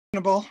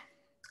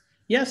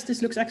Yes,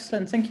 this looks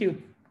excellent. Thank you.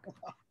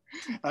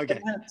 Okay.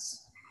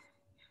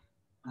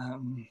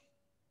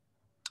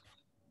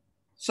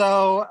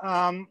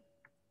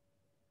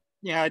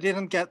 Yeah, I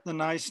didn't get the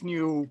nice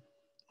new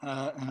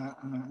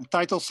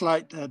title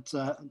slide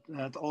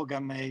that Olga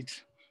made.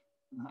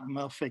 I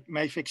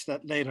may fix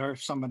that later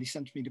if somebody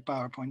sends me the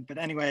PowerPoint. But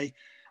anyway,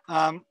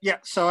 yeah.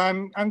 So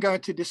I'm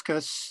going to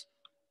discuss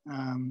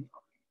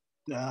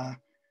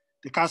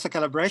the CASA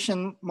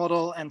calibration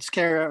model and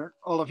scare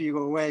all of you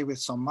away with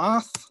some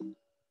math.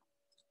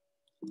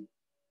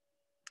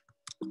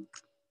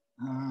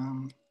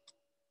 Oh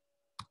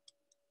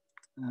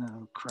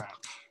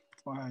crap!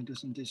 Why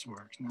doesn't this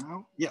work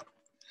now? Yeah.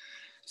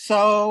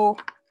 So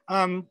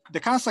the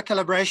CASA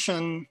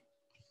calibration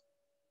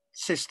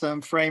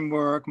system,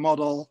 framework,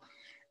 model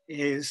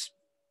is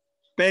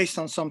based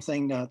on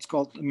something that's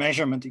called the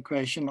measurement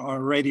equation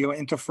or radio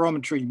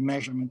interferometry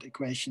measurement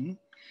equation.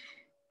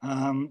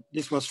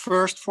 This was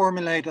first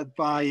formulated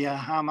by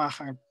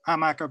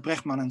Hamaker,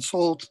 Bregman, and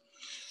Salt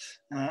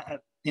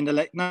in the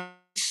late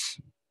 90s.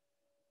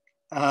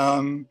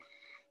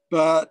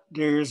 But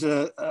there's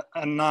a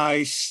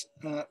nice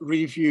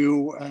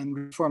review and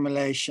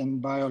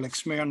reformulation by Oleg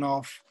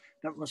Smirnov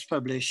that was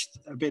published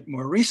a bit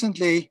more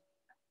recently.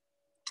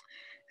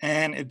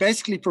 And it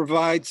basically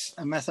provides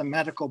a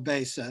mathematical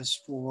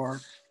basis for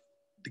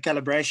the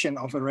calibration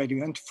of a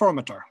radio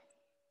interferometer.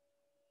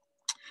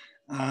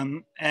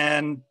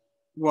 And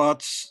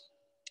what's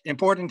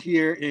important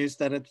here is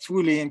that it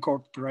fully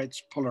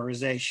incorporates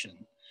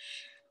polarization.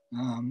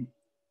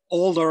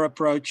 Older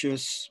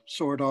approaches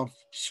sort of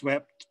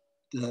swept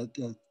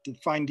the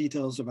fine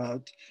details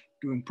about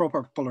doing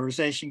proper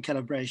polarization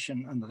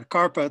calibration under the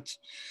carpet,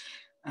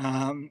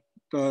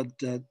 but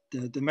the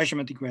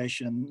measurement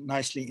equation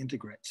nicely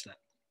integrates that.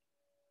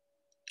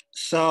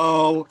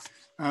 So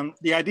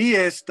the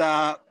idea is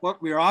that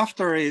what we're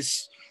after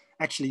is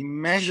actually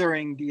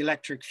measuring the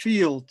electric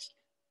field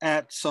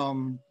at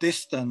some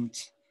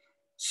distant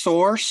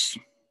source.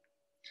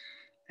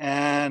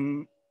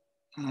 And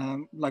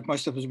like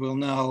most of us will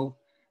know,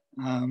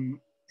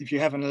 if you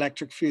have an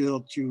electric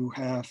field, you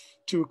have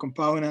two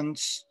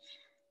components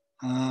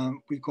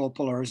we call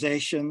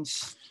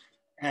polarizations.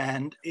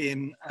 And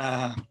in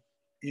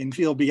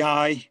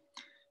VLBI,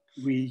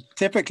 we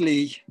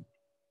typically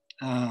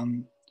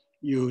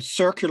use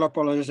circular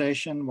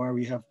polarization, where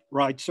we have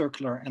right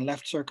circular and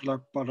left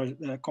circular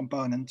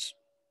components.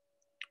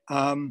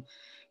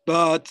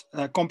 But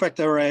compact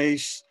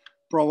arrays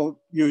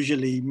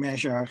usually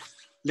measure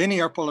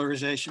linear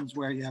polarizations,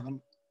 where you have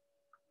an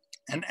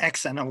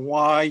X and a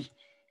Y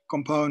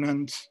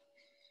component,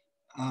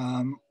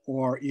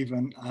 or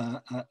even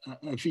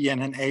a V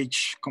and an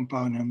H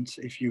component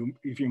if you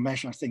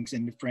measure things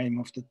in the frame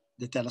of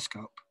the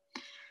telescope.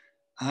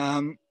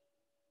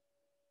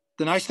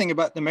 The nice thing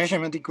about the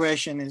measurement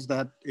equation is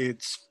that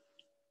it's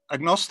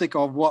agnostic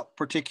of what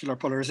particular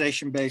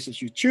polarization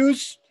basis you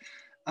choose,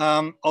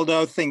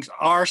 although things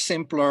are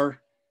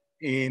simpler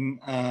in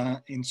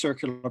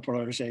circular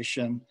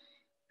polarization,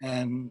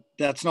 and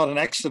that's not an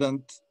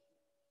accident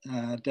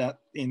that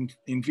in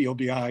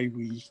VLBI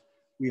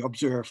we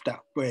observe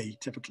that way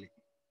typically.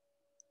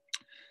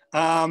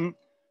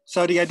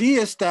 So the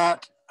idea is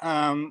that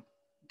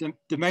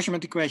the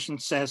measurement equation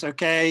says,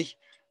 okay,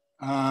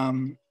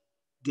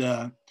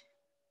 the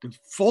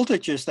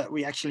voltages that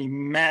we actually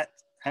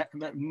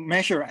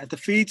measure at the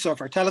feeds of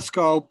our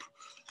telescope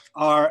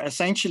are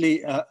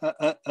essentially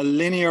a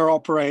linear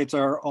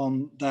operator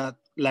on that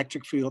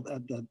electric field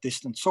at the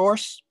distant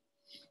source.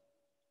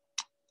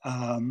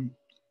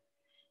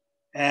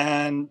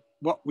 And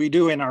what we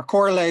do in our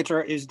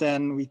correlator is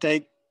then we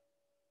take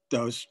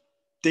those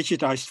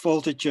digitized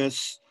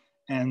voltages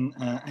and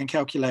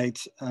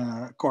calculate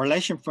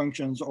correlation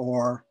functions,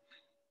 or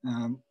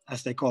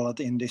as they call it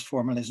in this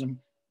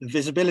formalism, the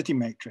visibility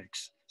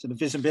matrix. So the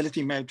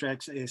visibility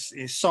matrix is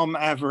some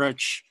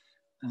average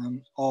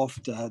of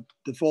the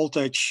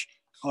voltage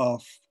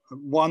of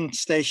one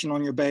station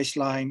on your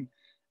baseline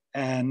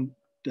and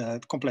the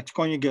complex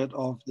conjugate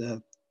of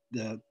the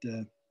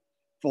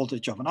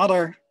voltage of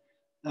another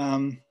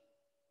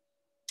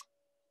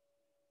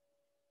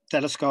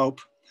telescope,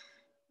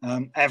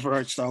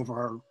 averaged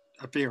over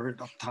a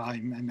period of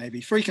time and maybe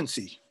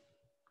frequency.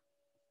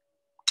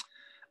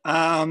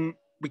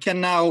 We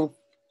can now,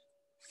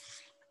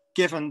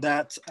 given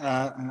that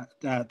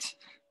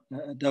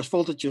those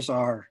voltages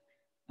are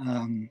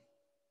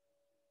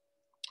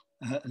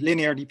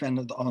linear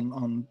dependent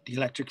on the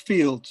electric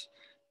field,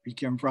 we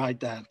can write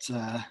that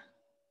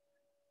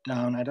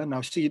down. I don't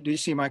know, do you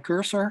see my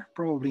cursor?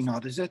 Probably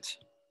not, is it?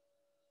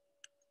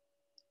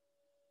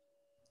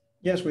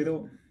 Yes, we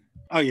do.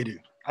 Oh, you do,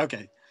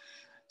 okay.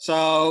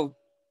 So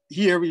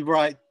here we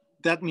write,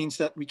 that means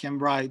that we can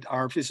write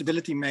our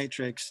visibility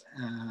matrix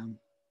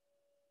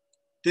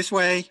this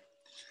way,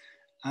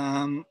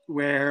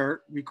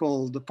 where we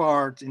call the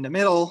part in the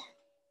middle,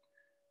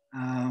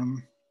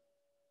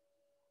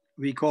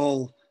 we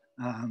call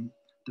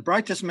the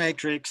brightness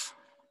matrix,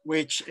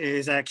 which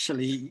is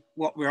actually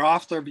what we're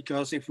after,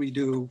 because if we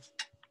do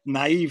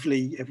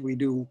naively, if we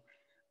do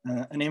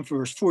an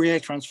inverse Fourier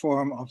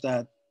transform of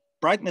that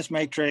brightness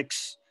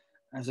matrix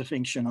as a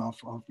function of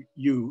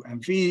u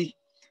and v,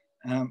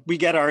 we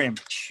get our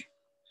image.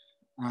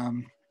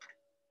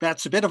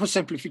 That's a bit of a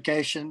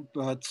simplification,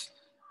 but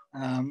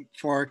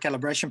for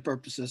calibration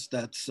purposes,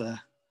 that's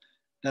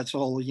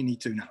all you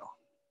need to know.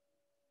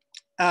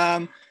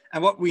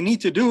 And what we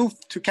need to do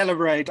to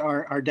calibrate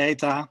our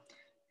data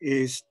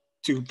is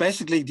to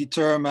basically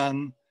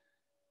determine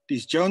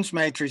these Jones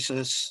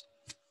matrices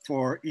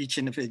for each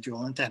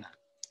individual antenna.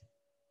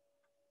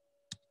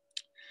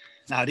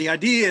 Now, the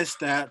idea is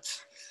that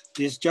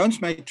this Jones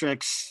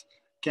matrix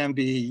can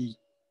be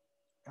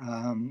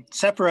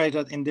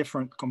separated in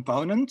different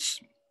components.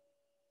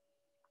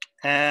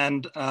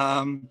 And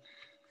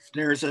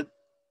there's a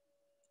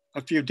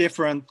few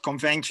different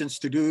conventions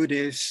to do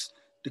this.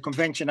 The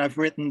convention I've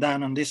written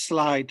down on this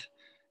slide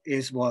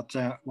is what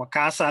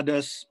CASA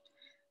does.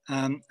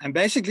 And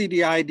basically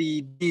the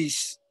idea,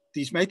 these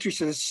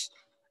matrices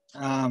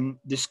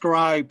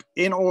describe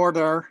in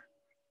order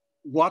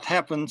what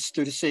happens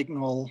to the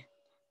signal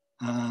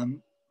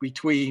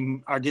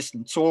between our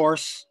distant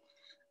source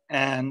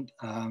and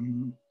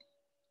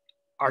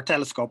our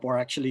telescope, or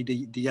actually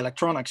the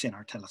electronics in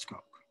our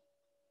telescope.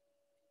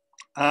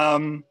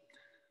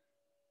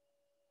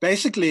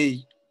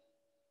 Basically,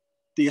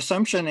 the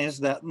assumption is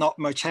that not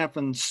much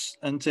happens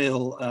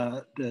until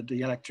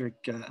the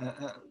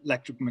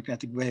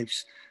electromagnetic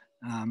waves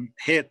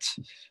hit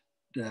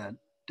the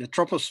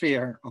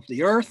troposphere of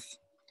the Earth.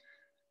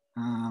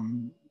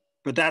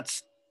 But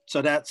that's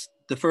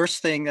the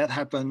first thing that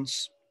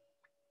happens.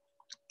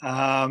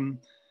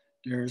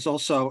 There's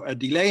also a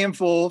delay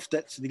involved.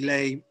 That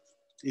delay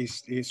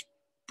is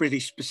pretty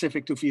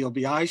specific to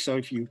VLBI. So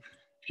if you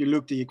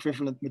look the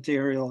equivalent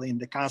material in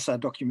the CASA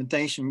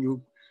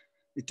documentation,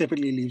 it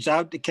typically leaves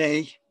out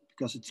decay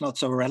because it's not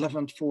so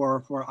relevant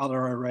for other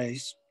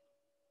arrays.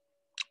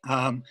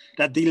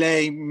 That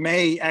delay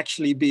may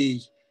actually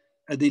be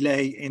a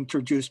delay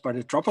introduced by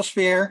the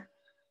troposphere,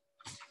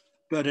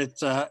 but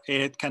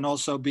it can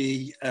also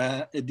be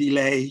a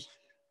delay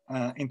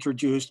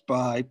introduced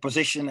by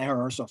position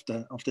errors of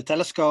the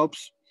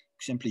telescopes.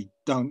 We simply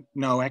don't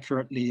know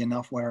accurately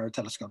enough where our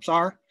telescopes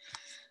are.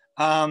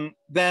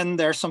 Then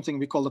there's something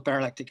we call the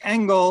parallactic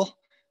angle,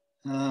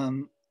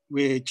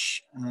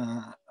 which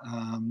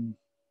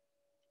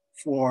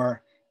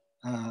for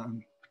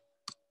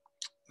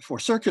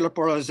circular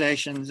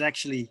polarization is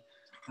actually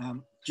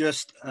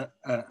just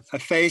a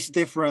phase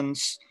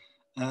difference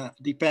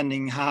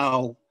depending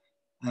how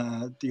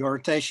the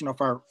orientation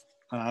of our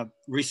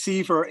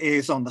receiver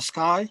is on the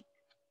sky.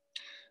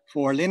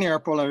 For linear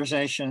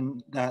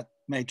polarization, that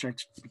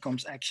matrix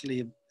becomes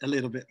actually a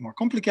little bit more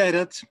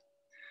complicated.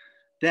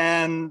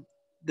 Then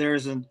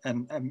there's a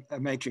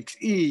matrix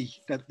E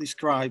that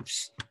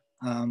describes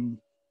the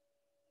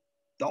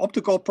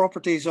optical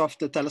properties of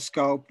the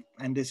telescope.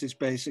 And this is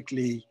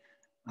basically,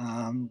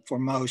 for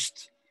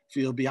most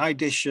VLBI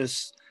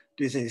dishes,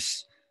 this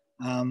is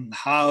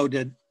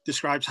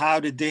describes how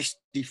the dish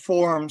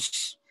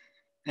deforms,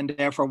 and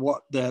therefore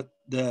what the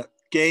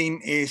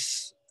gain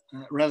is,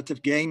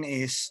 relative gain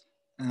is,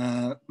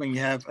 when you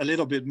have a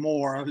little bit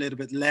more, a little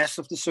bit less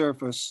of the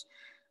surface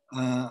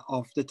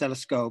of the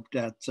telescope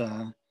that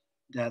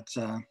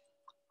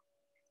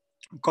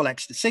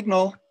collects the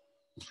signal.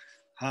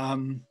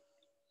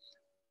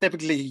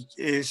 Typically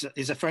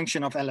is a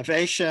function of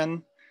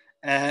elevation,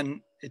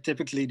 and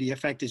typically the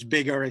effect is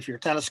bigger if your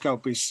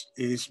telescope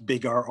is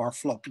bigger or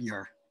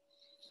floppier.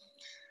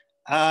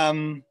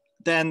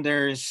 Then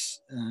there's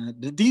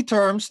the D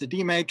terms, the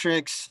D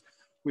matrix,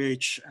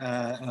 which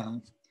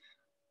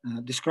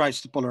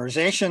describes the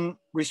polarization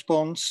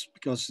response,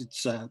 because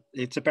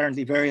it's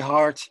apparently very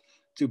hard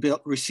to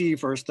build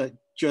receivers that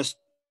just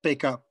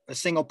pick up a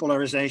single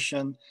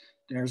polarization.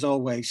 There's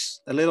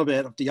always a little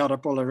bit of the other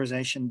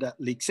polarization that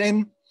leaks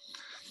in.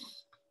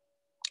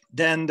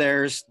 Then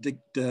there's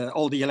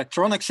all the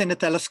electronics in the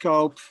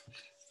telescope,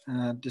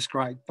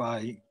 described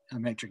by a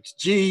matrix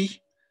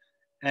G.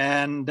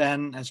 And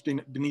then, as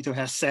Benito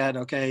has said,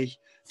 okay,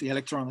 the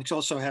electronics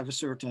also have a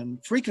certain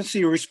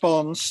frequency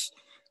response.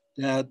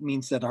 That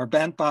means that our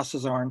band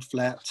passes aren't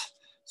flat.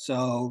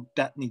 So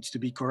that needs to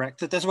be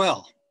corrected as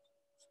well.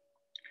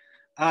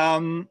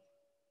 It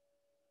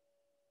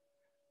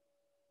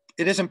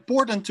is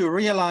important to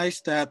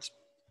realize that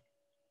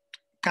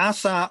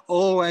CASA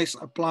always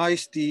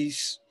applies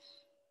these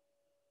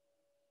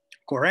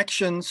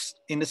corrections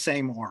in the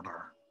same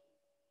order.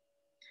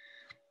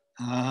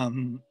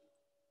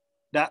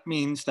 That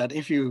means that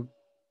if you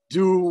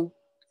do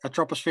a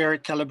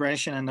tropospheric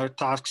calibration, and there are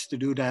tasks to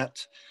do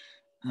that,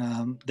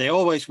 they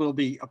always will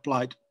be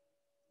applied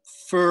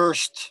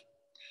first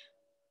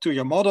to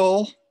your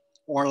model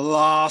or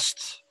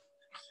last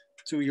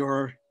to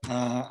your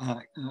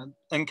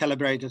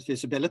uncalibrated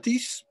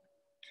visibilities,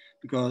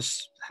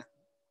 because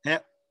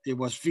it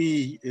was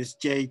V is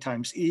J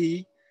times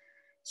E.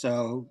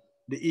 So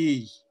the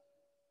E,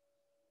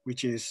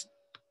 which is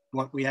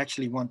what we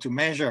actually want to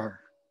measure,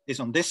 is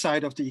on this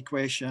side of the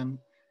equation,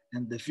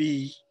 and the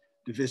V,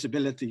 the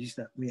visibilities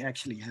that we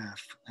actually have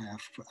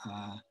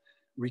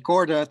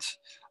recorded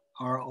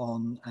are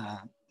on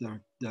the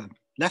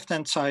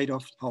left-hand side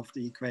of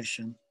the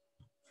equation.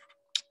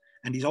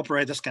 And these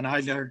operators can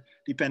either,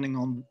 depending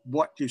on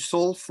what you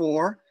solve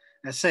for,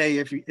 say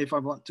if I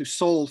want to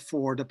solve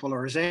for the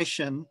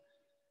polarization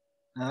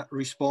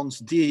response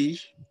D,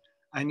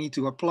 I need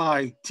to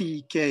apply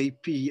T, K,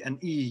 P,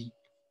 and E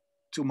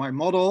to my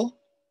model.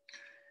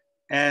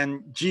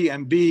 And G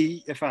and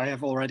B, if I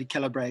have already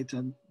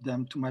calibrated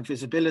them to my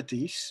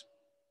visibilities,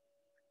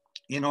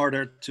 in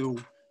order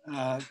to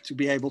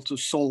be able to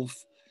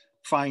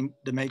find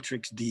the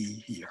matrix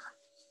D here.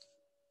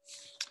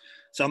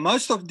 So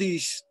most of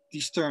these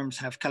terms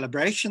have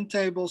calibration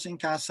tables in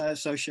CASA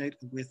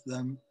associated with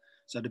them.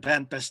 So the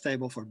bandpass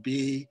table for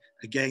B,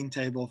 a gain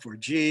table for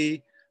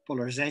G,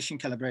 polarization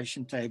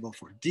calibration table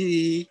for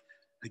D,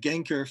 a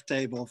gain curve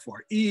table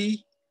for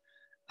E,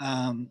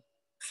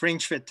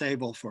 fringe fit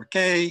table for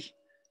K,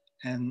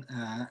 and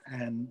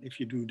if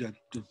you do the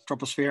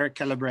tropospheric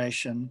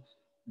calibration,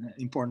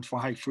 important for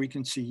high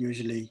frequency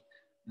usually,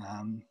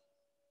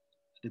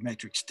 the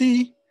matrix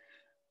T,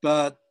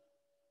 but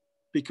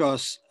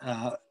because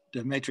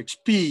the matrix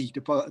P,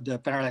 the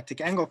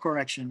parallactic angle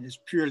correction, is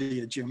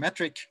purely a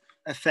geometric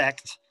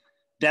effect,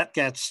 that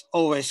gets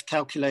always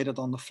calculated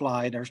on the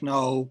fly. There's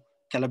no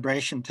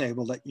calibration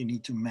table that you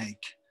need to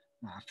make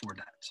for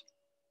that.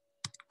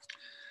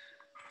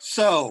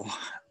 So,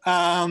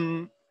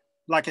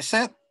 like I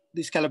said,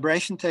 these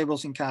calibration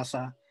tables in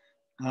CASA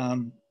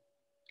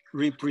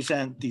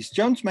represent these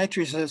Jones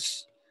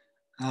matrices.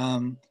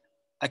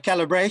 A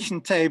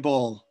calibration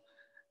table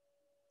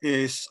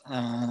is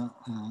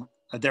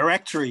a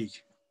directory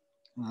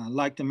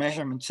like the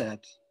measurement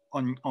set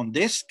on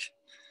disk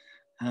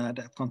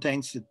that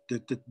contains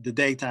the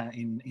data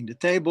in the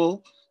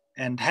table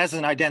and has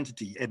an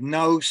identity. It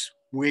knows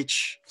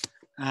which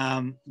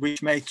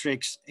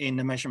matrix in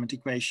the measurement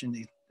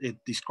equation it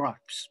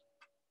describes.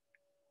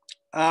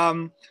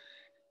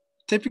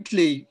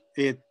 Typically,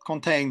 it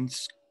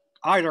contains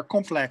either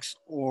complex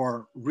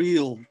or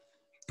real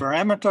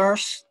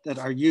parameters that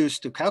are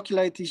used to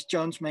calculate these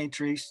Jones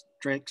matrices.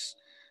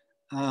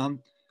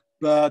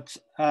 But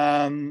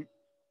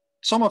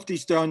some of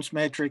these Jones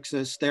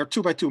matrices, they're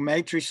 2x2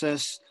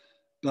 matrices,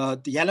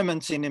 but the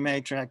elements in the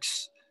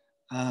matrix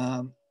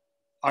are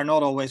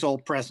not always all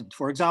present.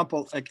 For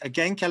example, a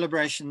gain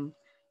calibration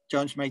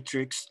Jones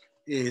matrix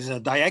is a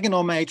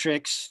diagonal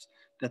matrix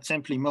that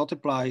simply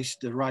multiplies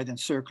the right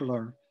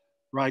circular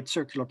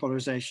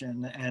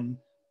polarization and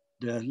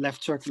the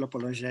left circular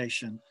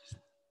polarization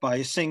by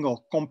a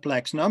single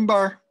complex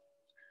number.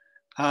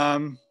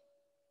 So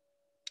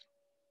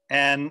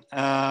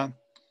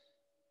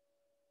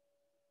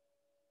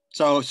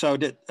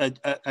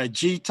a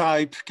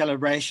G-type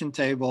calibration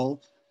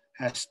table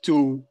has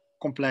two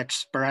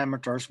complex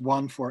parameters,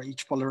 one for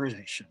each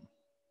polarization.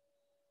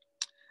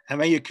 And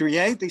when you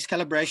create these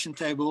calibration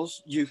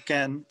tables, you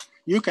can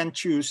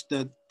choose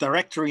the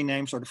directory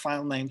names or the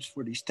file names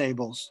for these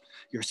tables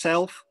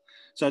yourself.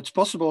 So it's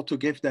possible to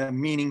give them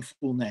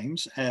meaningful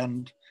names.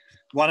 And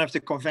one of the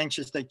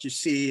conventions that you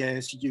see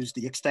is use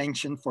the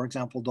extension, for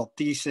example,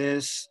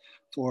 .thesis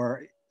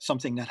for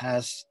something that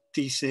has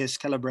thesis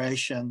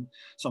calibration,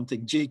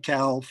 something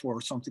gcal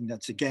for something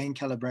that's a gain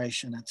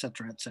calibration, et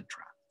cetera, et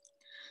cetera.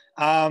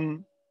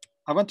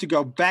 I want to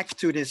go back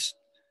to this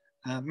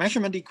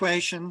measurement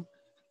equation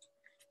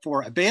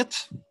for a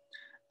bit,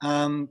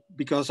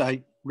 because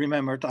I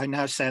remembered I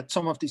now said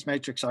some of these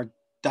matrices are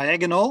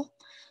diagonal.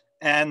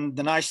 And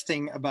the nice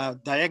thing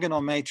about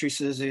diagonal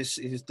matrices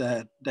is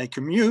that they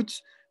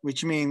commute,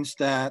 which means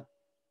that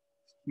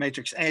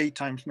matrix A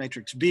times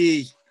matrix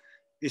B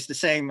is the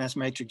same as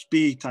matrix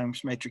B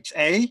times matrix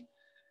A,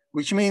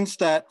 which means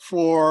that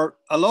for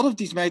a lot of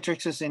these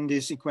matrices in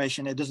this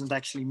equation, it doesn't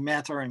actually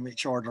matter in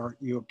which order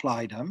you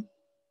apply them.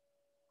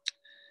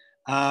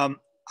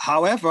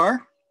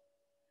 However,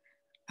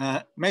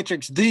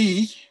 matrix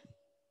D,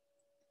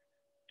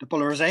 the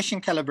polarization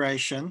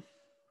calibration,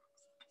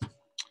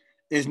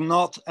 is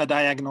not a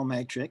diagonal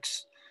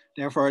matrix.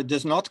 Therefore, it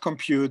does not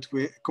commute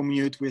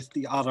with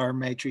the other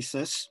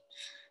matrices.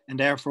 And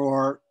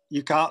therefore,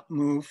 you can't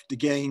move the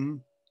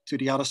gain to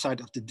the other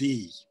side of the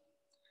D.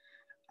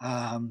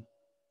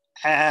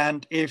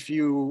 And if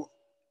you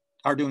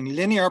are doing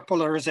linear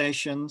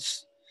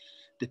polarizations,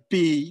 the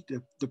P,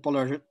 the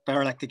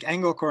parallactic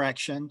angle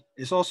correction,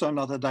 is also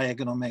not a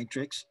diagonal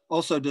matrix,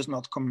 also does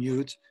not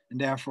commute, and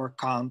therefore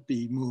can't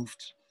be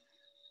moved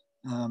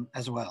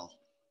as well.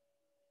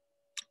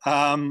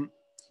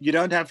 You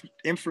don't have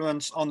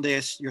influence on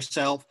this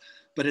yourself,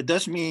 but it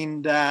does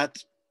mean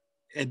that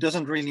it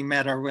doesn't really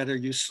matter whether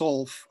you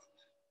solve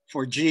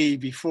for G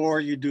before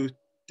you do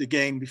the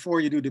gain, before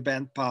you do the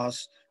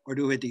bandpass, or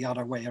do it the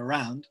other way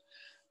around.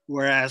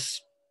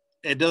 Whereas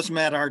it does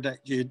matter that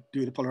you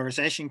do the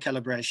polarization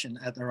calibration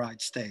at the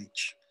right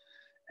stage.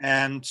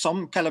 And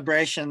some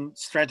calibration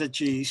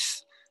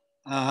strategies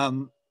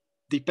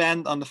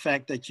depend on the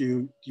fact that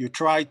you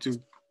try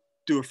to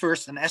do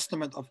first an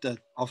estimate of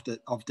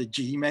the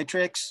G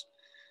matrix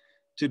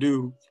to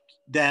do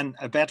then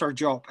a better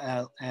job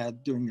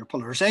at doing your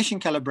polarization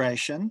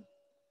calibration.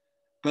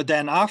 But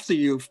then after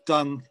you've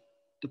done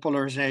the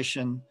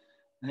polarization,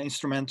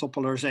 instrumental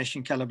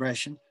polarization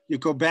calibration, you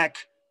go back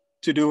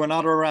to do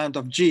another round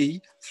of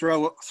G,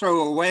 throw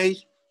away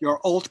your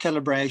old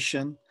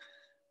calibration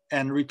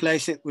and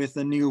replace it with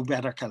a new,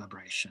 better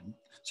calibration.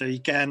 So you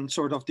can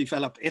sort of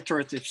develop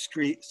iterative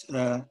schemes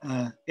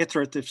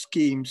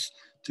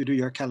to do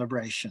your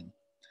calibration,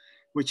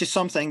 which is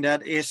something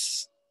that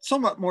is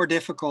somewhat more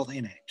difficult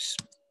in AIPS.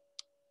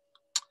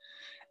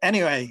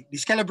 Anyway,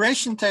 these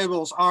calibration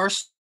tables are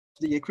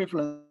the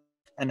equivalent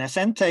of an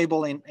SN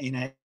table in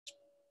AIPS,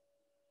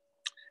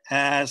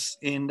 as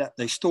in that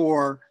they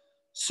store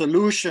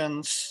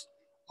solutions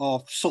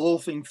of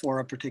solving for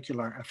a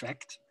particular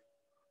effect.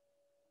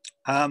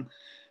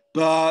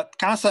 But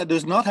CASA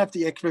does not have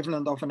the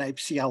equivalent of an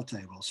AIPS CL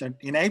table. So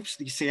in AIPS,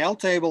 the CL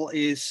table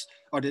is,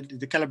 or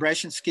the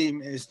calibration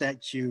scheme is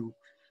that you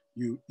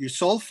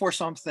solve for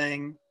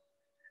something,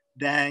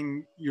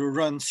 then you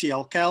run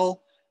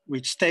CL-cal,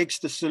 which takes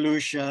the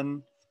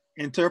solution,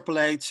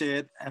 interpolates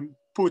it, and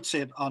puts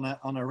it on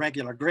a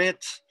regular grid,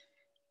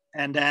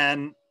 and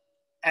then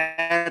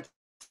adds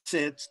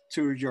it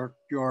to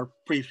your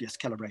previous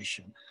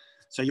calibration.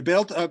 So you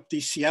build up the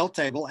CL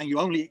table, and you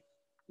only,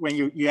 when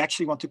you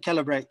actually want to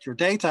calibrate your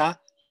data,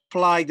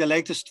 apply the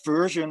latest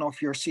version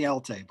of your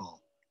CL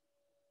table.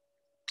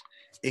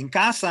 In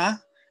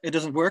CASA, it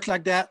doesn't work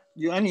like that.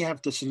 You only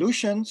have the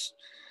solutions,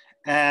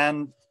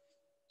 and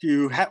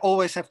you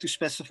always have to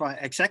specify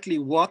exactly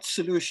what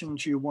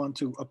solutions you want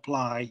to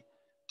apply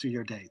to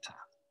your data.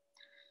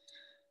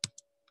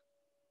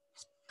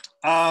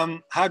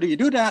 How do you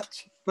do that?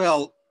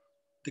 Well,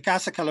 the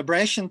CASA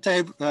calibration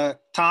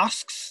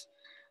tasks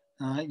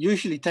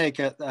usually take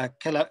a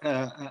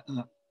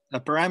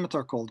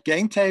parameter called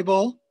gain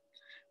table,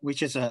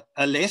 which is a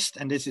list,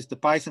 and this is the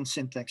Python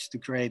syntax to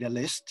create a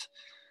list.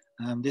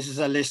 This is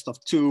a list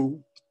of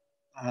 2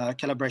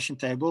 calibration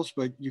tables,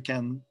 but you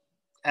can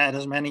add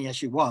as many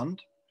as you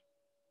want.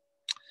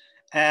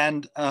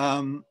 And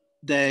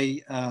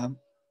they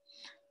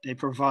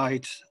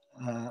provide,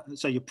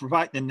 so you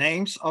provide the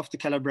names of the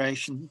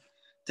calibration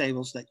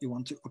tables that you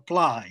want to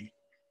apply.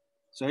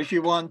 So if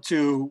you want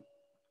to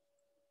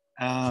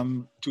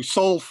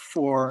solve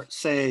for,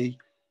 say,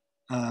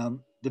 the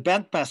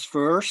bandpass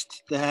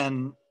first,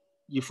 then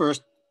you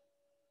first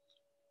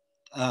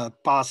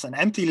pass an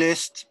empty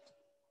list,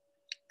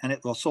 and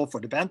it will solve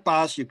for the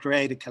bandpass. You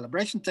create a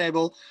calibration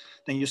table,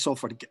 then you solve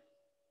for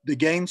the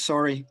gain,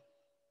 sorry.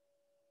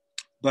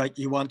 But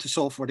you want to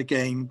solve for the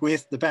gain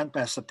with the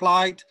bandpass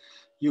applied.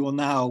 You will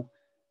now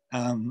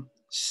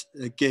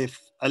give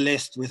a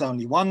list with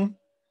only 1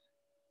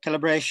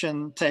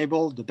 calibration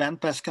table, the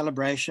bandpass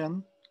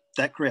calibration.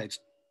 That creates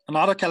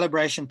another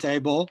calibration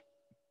table.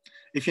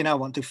 If you now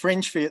want to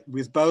fringe fit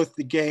with both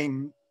the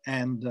gain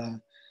and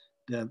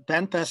the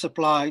bandpass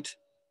applied,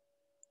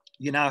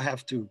 you now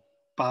have to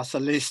pass a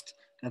list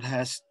that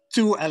has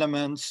 2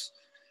 elements,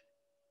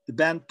 the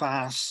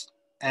bandpass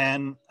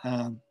and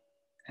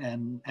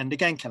the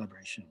gain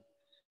calibration.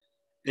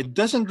 It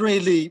doesn't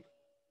really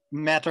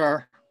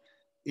matter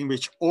in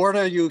which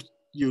order you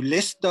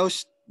list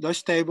those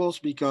tables,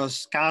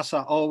 because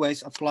CASA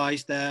always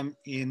applies them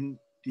in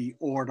the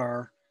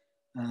order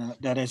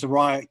that is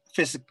right,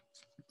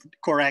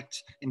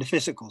 correct in the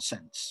physical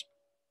sense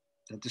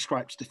that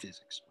describes the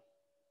physics.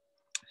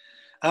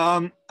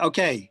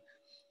 Okay,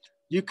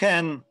 you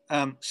can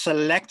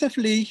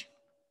selectively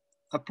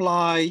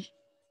apply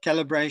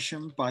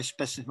calibration by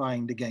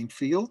specifying the gain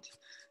field.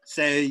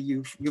 Say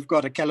you've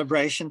got a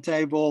calibration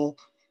table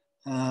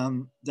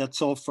that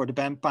solves for the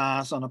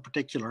bandpass on a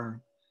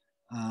particular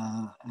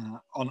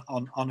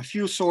on a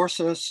few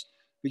sources,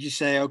 but you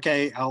say,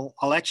 okay,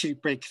 I'll actually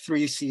pick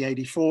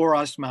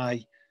 3C84 as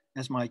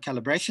my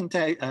calibration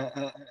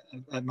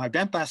my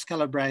bandpass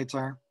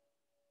calibrator.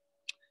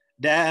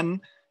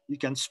 Then you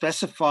can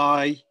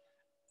specify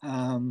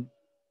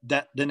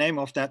that the name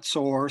of that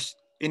source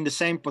in the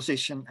same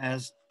position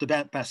as the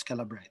bandpass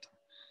calibrator.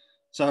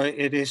 So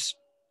it is,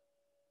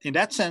 in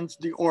that sense,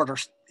 the order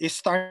is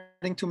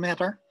starting to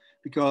matter,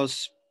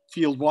 because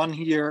field 1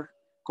 here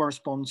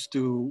corresponds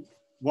to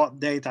what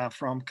data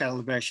from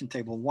calibration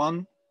table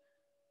 1.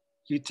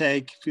 You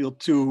take field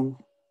 2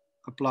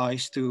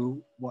 applies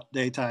to what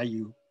data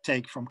you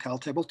take from cal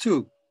table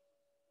 2.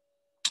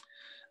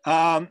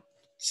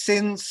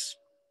 Since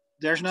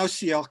there's no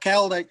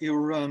CL-cal that you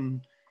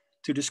run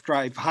to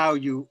describe how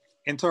you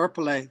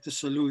interpolate the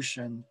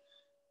solution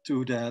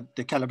to the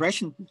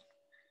calibration,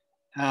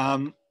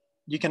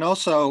 you can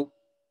also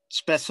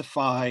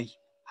specify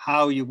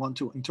how you want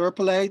to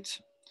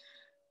interpolate.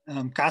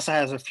 CASA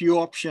has a few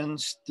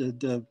options.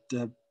 The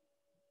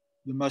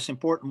most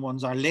important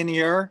ones are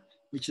linear,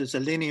 which is a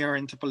linear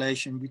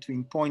interpolation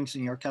between points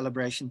in your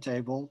calibration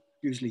table,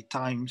 usually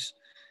times,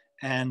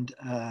 and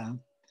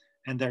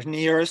there's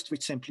nearest,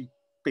 which simply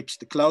picks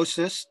the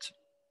closest.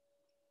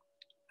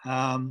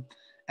 And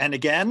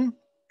again,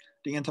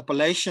 the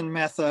interpolation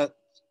method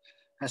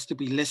has to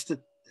be listed.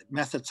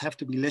 Methods have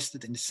to be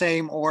listed in the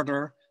same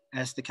order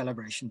as the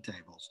calibration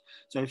tables.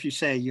 So if you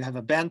say you have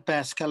a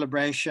bandpass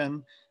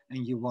calibration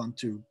and you want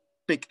to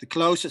pick the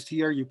closest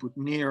here, you put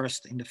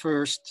nearest in the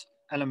first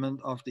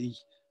element of the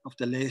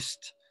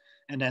list,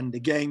 and then the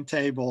gain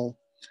table,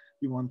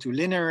 you want to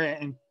linear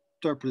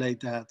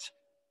interpolate that,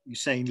 you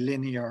say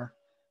linear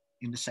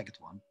in the second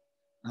one.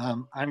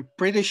 I'm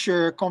pretty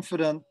sure,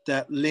 confident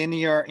that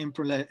linear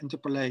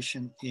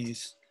interpolation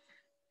is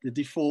the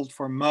default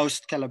for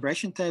most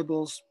calibration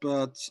tables,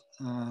 but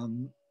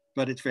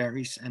it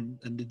varies, and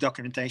the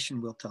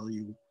documentation will tell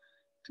you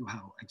to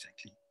how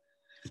exactly.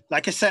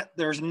 Like I said,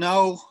 there's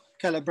no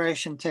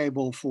calibration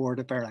table for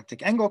the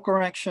parallactic angle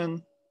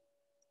correction,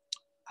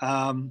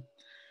 but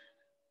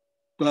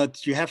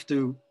you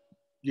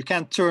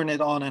can turn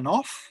it on and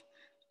off.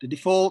 The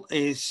default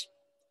is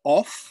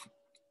off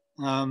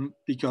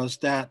because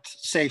that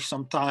saves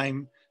some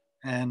time,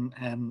 and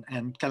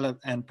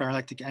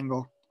parallactic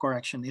angle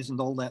correction isn't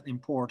all that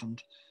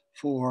important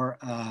for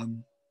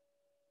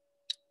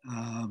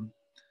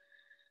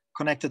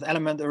connected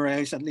element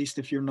arrays, at least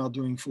if you're not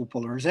doing full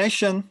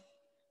polarization.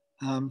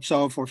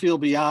 So for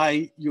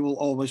VLBI, you will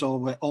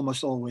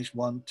almost always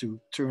want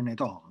to turn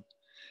it on.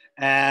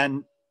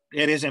 And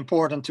it is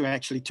important to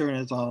actually turn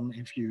it on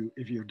if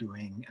you're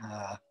doing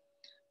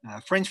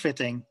fringe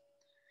fitting.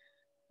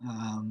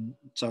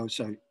 So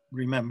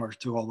remember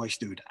to always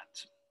do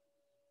that.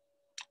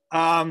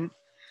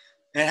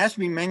 It has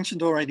been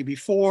mentioned already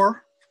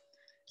before.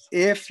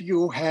 If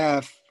you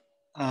have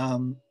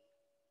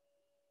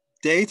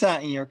data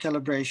in your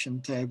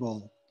calibration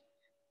table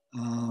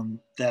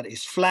that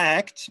is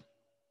flagged,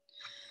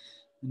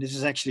 and this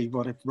is actually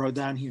what I wrote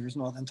down here is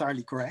not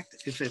entirely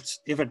correct. If it's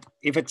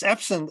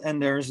absent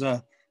and there's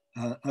a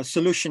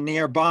solution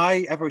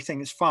nearby,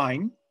 everything is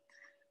fine.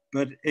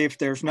 But if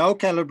there's no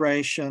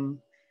calibration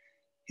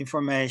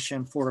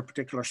information for a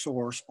particular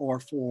source,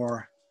 or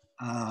for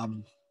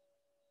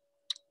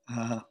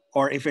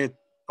or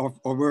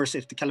worse,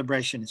 if the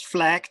calibration is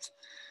flagged,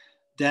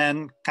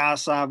 then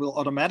CASA will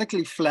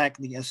automatically flag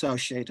the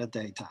associated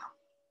data.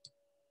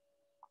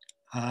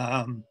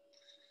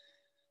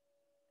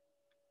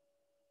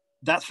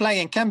 That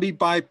flagging can be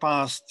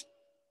bypassed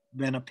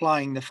when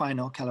applying the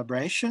final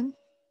calibration.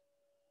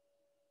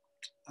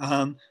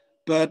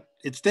 But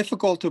it's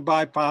difficult to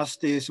bypass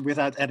this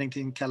without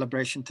editing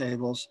calibration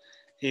tables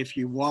if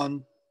you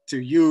want to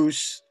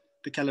use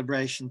the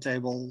calibration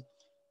table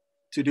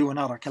to do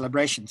another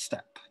calibration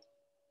step,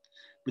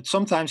 which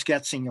sometimes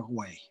gets in your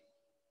way.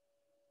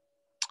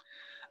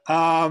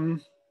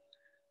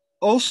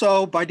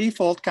 Also, by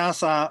default,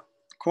 CASA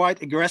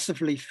quite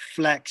aggressively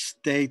flags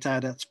data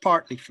that's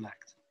partly flagged.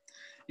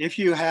 If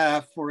you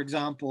have, for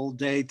example,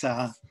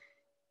 data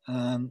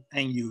and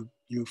you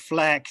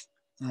flag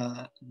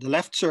the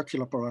left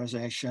circular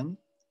polarization,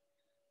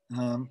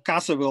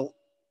 CASA will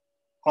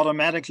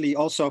automatically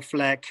also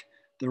flag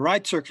the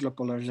right circular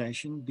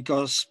polarization,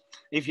 because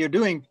if you're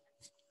doing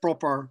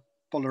proper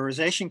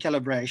polarization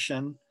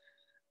calibration,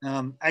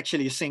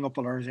 actually a single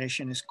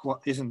polarization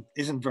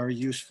isn't very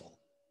useful.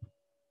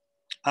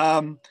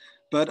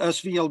 But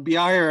as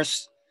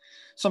VLBIers,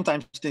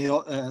 sometimes they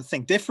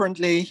think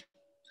differently.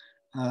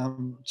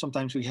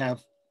 Sometimes we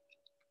have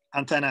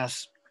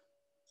antennas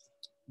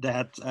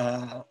that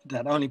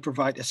only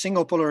provide a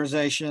single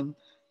polarization,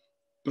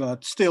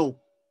 but still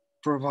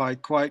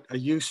provide quite a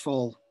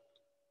useful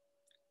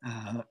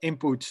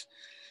input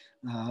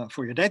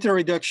for your data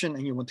reduction,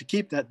 and you want to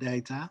keep that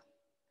data.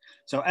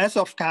 So as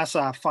of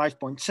CASA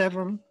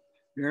 5.7,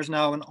 there's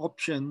now an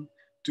option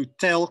to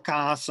tell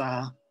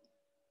CASA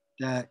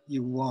that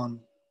you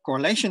want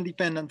correlation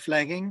dependent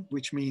flagging,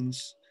 which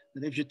means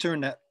that if you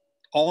turn that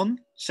on,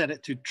 set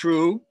it to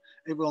true,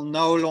 it will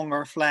no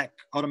longer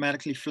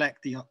automatically flag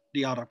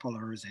the other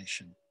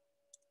polarization.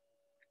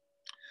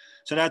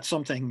 So that's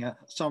something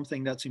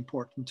that's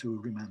important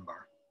to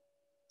remember.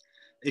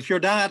 If your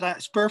data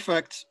is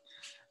perfect,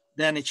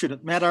 then it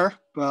shouldn't matter.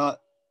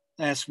 But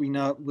as we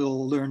know,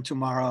 we'll learn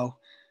tomorrow,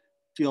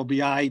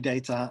 VLBI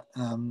data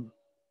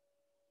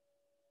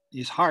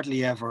is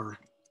hardly ever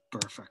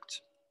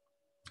perfect.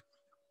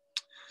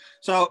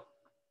 So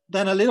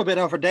then a little bit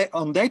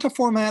on data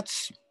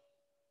formats.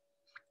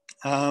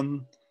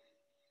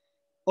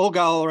 Olga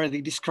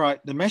already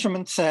described the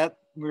measurement set.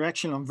 We're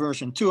actually on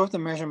version 2 of the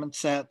measurement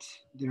set.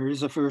 There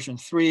is a version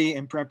 3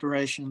 in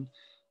preparation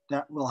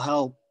that will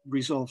help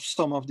resolve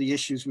some of the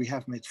issues we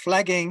have with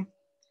flagging.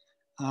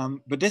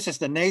 But this is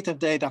the native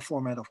data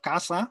format of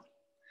CASA,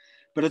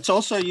 but it's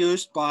also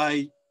used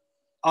by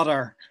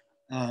other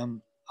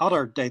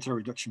data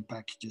reduction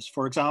packages.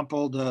 For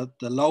example, the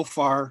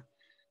LOFAR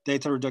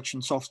data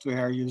reduction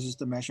software uses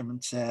the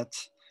measurement set.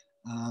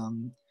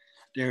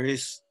 There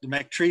is the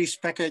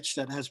MacTrees package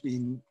that has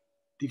been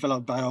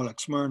developed by Oleg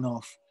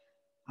Smirnov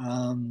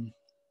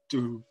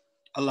to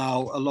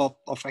allow a lot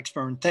of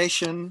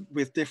experimentation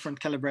with different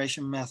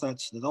calibration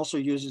methods that also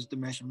uses the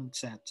measurement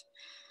set.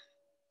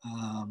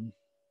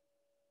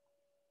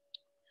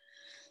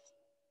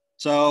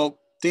 So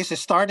this is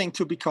starting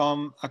to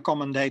become a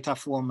common data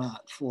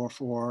format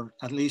for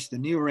at least the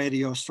new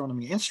radio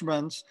astronomy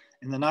instruments.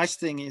 And the nice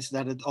thing is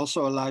that it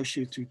also allows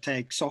you to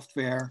take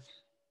software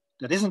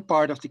that isn't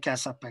part of the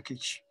CASA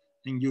package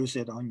and use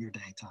it on your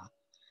data.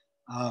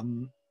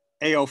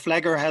 AO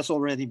Flagger has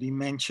already been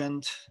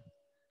mentioned,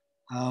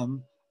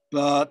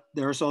 but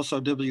there's also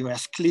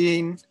WS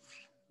Clean,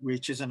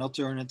 which is an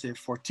alternative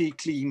for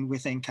T-Clean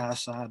within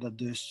CASA that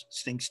does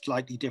things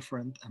slightly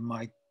different and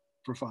might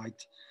provide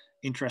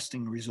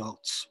interesting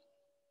results.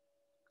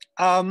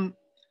 Then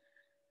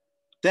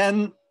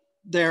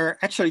there are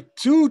actually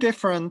two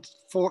different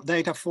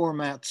data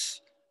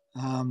formats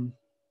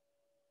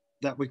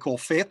that we call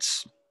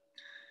fits.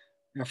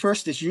 The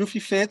first is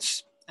UV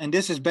fits, and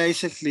this is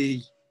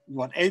basically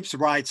what AIPS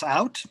writes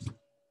out.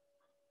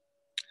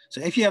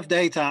 So if you have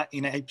data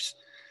in AIPS,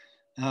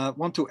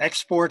 want to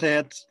export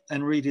it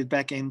and read it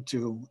back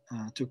into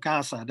to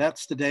CASA,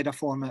 that's the data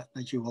format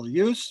that you will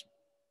use.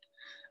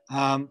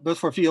 But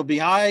for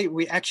VLBI,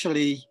 we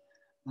actually,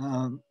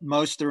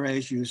 most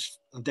arrays use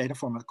a data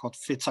format called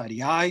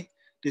FITS-IDI.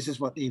 This is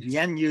what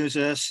EVN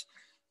uses,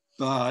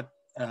 but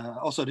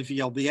also the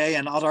VLBA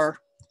and other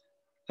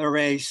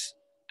arrays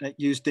that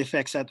use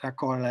diffxet at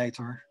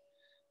correlator.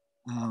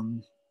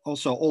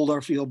 Also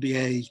older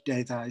VLBA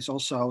data is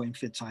also in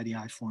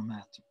FITS-IDI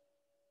format.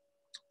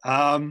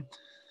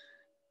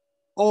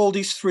 All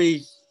these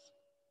three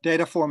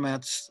data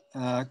formats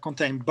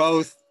contain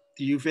both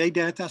the UV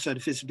data, so the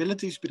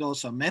visibilities, but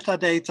also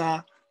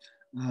metadata,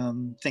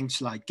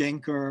 things like gain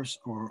curves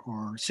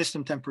or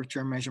system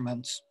temperature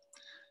measurements.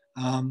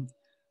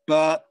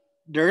 But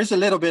there is a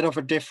little bit of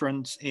a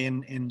difference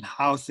in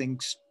how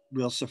things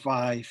will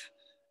survive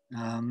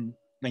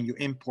when you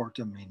import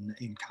them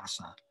in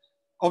CASA.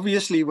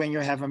 Obviously, when you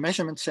have a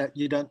measurement set,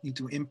 you don't need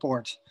to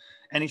import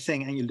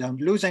anything and you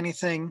don't lose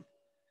anything.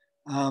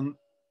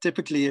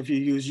 Typically, if you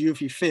use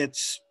UV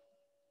fits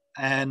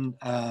and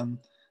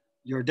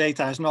your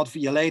data is not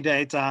VLA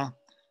data,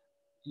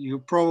 you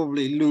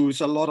probably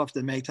lose a lot of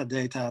the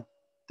metadata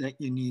that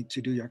you need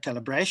to do your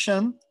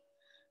calibration.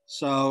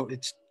 So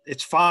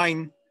it's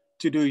fine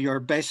to do your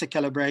basic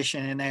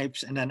calibration in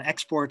AIPS and then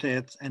export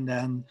it and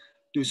then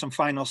do some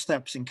final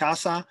steps in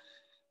CASA.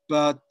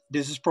 But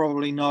this is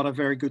probably not a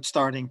very good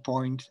starting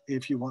point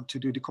if you want to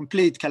do the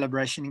complete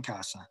calibration in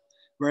CASA.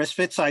 Whereas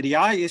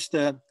FITS-IDI is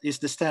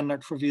the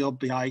standard for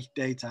VLBI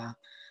data.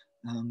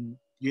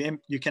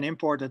 You can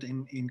import it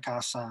in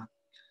CASA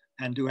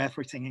and do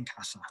everything in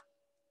CASA.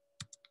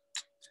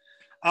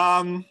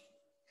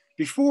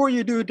 Before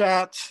you do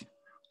that,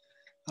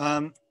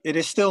 it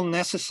is still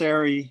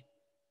necessary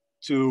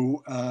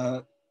to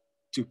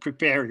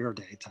prepare your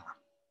data.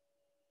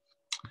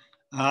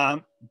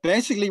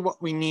 Basically,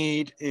 what we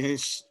need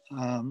is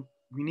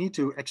we need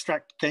to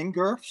extract gain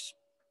curves.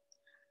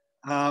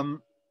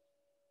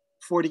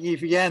 For the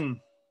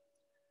EVN,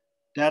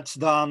 that's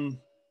done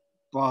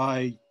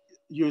by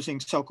using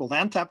so-called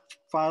NTAP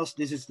files.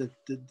 This is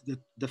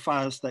the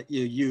files that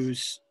you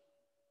use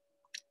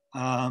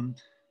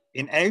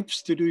in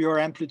AIPS to do your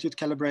amplitude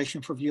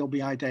calibration for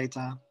VLBI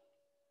data.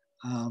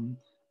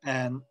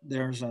 And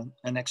there's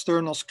an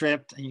external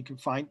script, and you can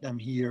find them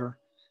here.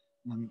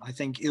 I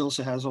think Ilse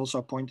has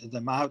also pointed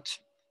them out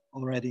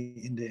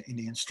already in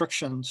the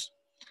instructions.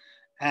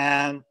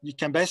 And you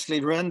can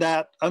basically run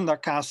that under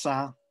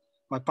CASA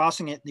by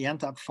passing it the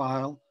NTAP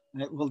file,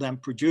 and it will then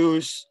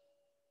produce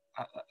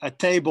a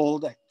table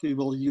that we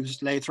will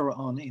use later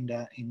on in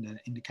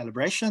the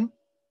calibration.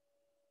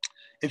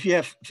 If you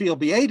have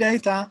VLBA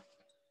data,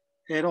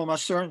 it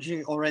almost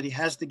certainly already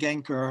has the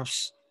gain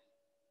curves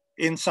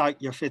inside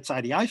your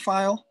FITS-IDI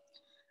file,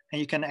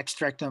 and you can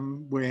extract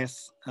them with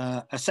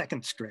a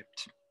second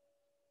script.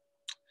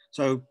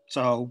 So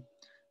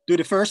do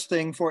the first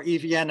thing for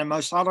EVN and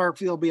most other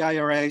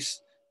VLBI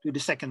arrays, do the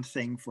second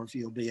thing for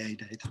VLBA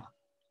data.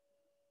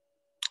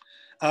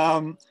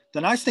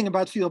 The nice thing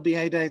about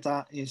VLBA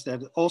data is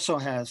that it also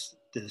has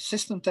the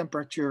system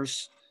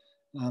temperatures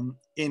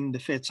in the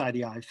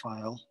FITS-IDI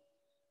file.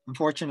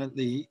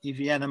 Unfortunately,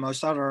 EVN and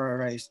most other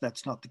arrays,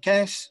 that's not the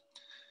case.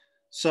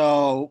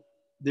 So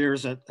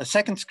there's a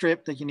second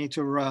script that you need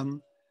to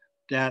run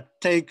that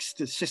takes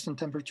the system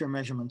temperature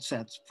measurement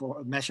sets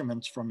for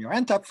measurements from your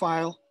NTAP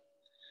file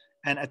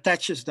and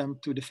attaches them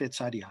to the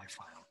FITS-IDI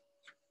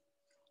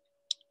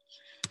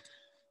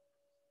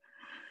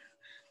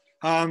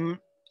file.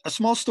 A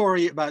small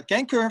story about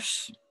gain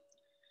curves.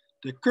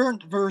 The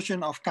current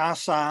version of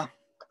CASA,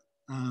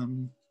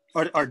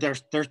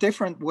 there's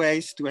different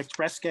ways to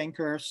express gain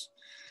curves.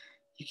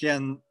 You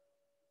can,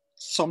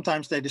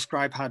 sometimes they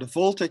describe how the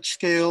voltage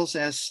scales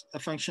as a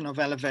function of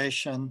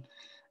elevation.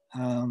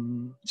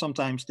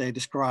 Sometimes they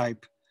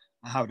describe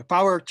how the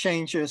power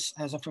changes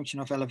as a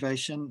function of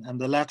elevation, and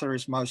the latter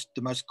is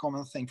the most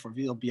common thing for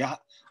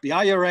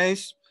VLBI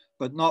arrays,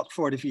 but not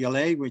for the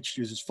VLA, which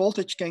uses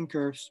voltage gain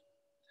curves.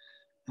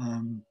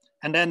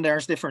 And then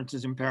there's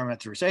differences in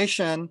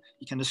parameterization.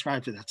 You can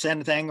describe it as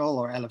zenith angle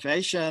or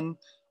elevation,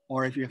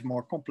 or if you have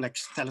more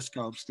complex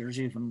telescopes, there's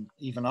even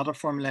other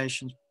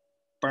formulations,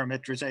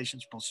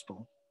 parameterizations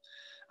possible.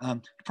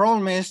 The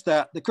problem is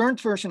that the current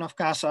version of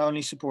CASA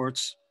only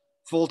supports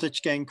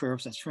voltage gain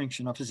curves as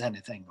function of a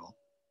zenith angle.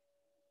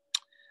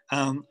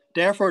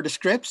 Therefore, the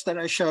scripts that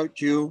I showed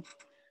you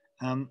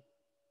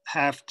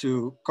have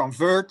to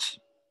convert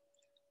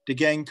the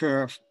gain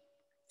curve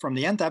from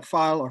the NTAP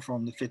file or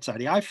from the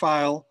FITS-IDI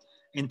file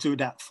into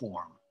that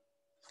form.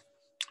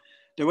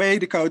 The way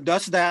the code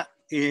does that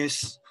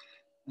is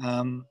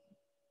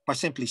by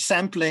simply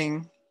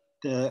sampling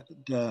the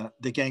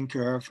gain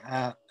curve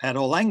at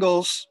all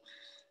angles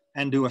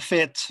and do a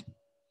fit,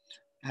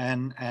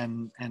 and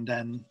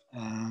then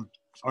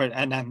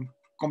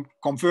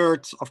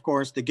convert, of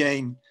course, the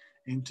gain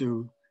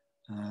into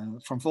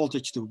from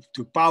voltage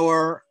to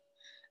power,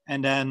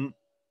 and then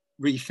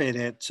refit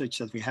it such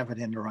that we have it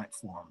in the right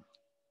form.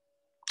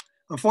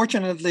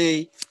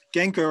 Unfortunately,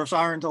 gain curves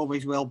aren't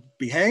always well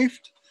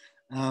behaved.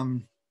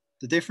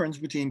 The difference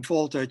between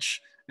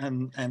voltage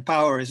and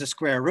power is a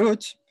square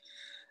root.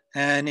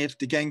 And if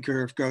the gain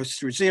curve goes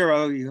through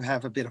 0, you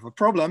have a bit of a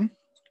problem.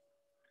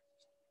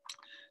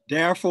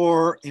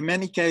 Therefore, in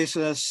many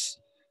cases,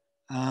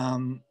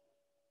 and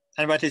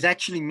what it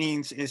actually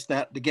means is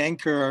that the gain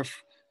curve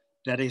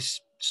that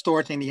is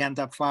stored in the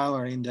NTAP file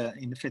or in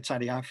the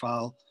FITS-IDI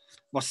file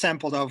was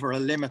sampled over a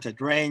limited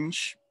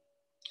range.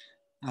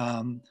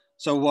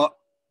 So what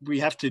we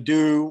have to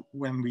do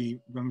when we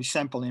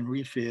sample in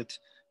refit,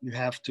 you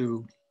have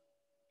to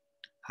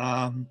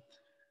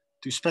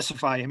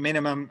specify a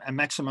minimum and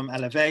maximum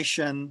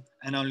elevation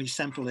and only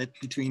sample it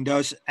between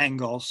those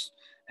angles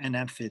and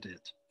then fit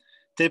it.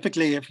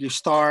 Typically, if you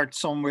start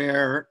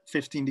somewhere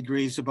 15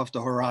 degrees above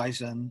the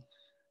horizon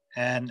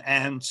and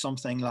end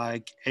something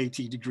like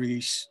 80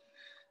 degrees,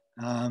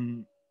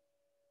 the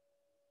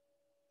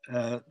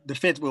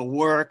fit will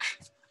work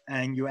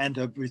and you end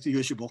up with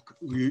usable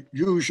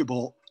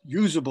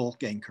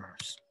gain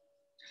curves.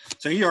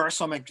 So here are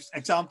some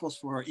examples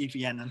for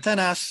EVN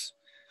antennas.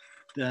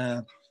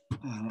 The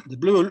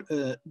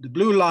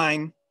blue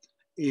line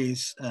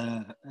is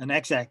an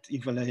exact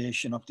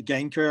evaluation of the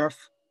gain curve,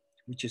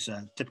 which is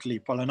typically a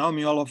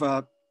polynomial of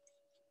a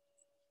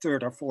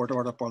third or fourth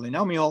order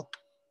polynomial.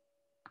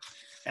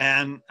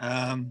 And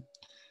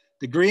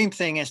the green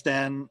thing is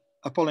then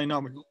a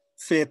polynomial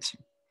fit,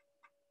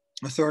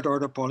 a third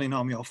order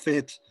polynomial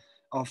fit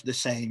of the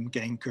same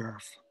gain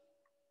curve.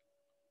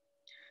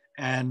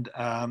 And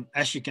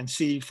as you can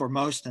see, for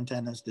most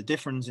antennas, the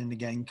difference in the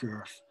gain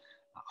curve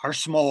are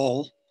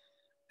small,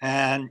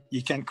 and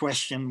you can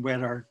question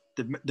whether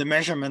the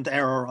measurement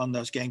error on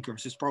those gain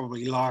curves is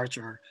probably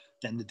larger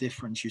than the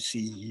difference you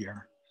see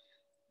here.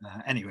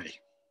 Anyway.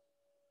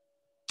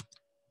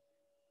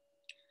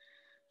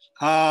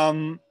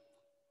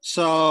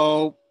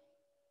 So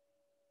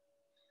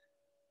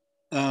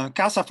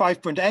CASA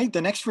 5.8,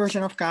 the next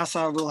version of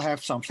CASA, will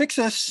have some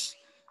fixes.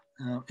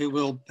 It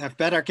will have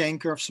better gain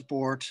curve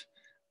support.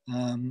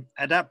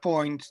 At that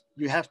point,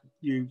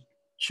 you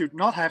should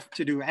not have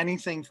to do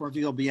anything for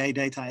VLBA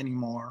data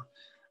anymore.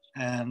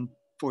 And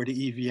for the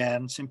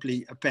EVN,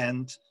 simply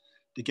append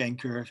the gain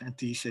curve and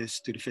thesis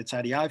to the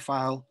FITS-IDI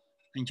file,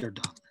 and you're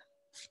done.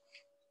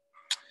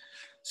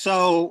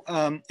 So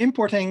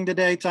importing the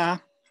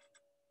data,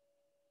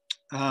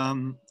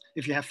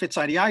 if you have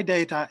FITS-IDI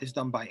data, is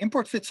done by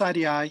import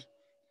FITS-IDI.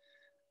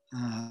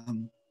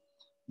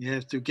 You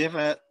have to give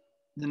it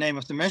the name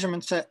of the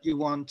measurement set you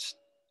want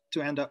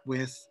to end up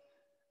with,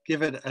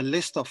 give it a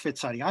list of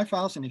FITS-IDI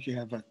files, and if you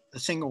have a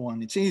single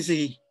one, it's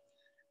easy.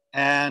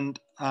 And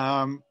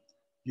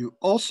you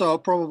also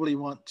probably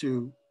want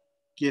to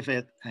give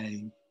it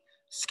a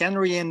scan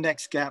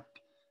reindex gap,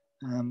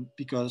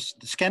 because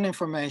the scan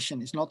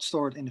information is not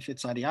stored in the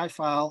FITS-IDI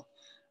file.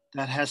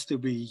 That has to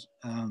be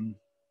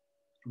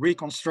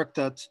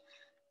reconstructed.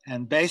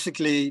 And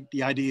basically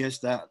the idea is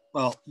that,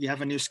 well, you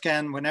have a new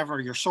scan whenever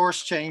your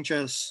source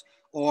changes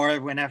or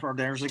whenever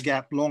there's a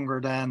gap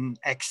longer than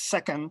X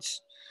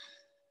seconds.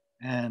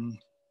 And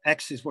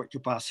X is what you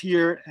pass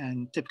here,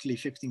 and typically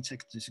 15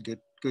 seconds is a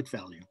good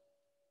value.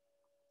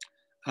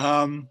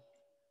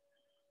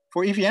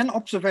 For EVN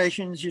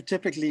observations, you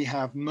typically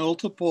have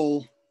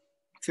multiple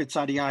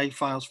FITS-IDI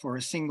files for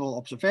a single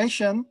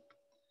observation.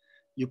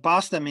 You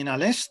pass them in a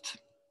list.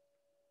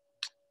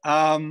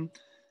 And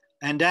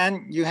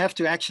then you have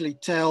to actually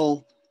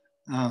tell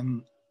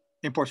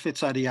import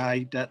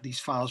FITS-IDI that these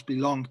files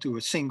belong to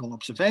a single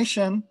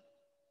observation.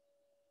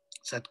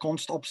 Set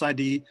const ops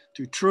ID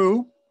to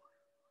true.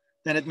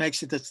 Then it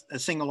makes it a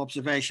single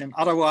observation.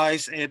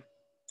 Otherwise,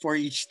 for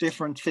each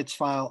different FITS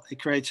file, it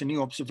creates a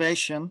new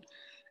observation,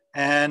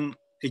 and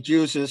it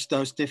uses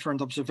those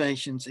different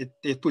observations.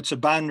 It puts a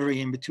boundary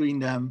in between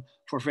them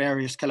for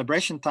various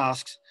calibration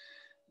tasks,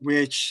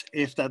 which,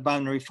 if that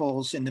boundary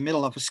falls in the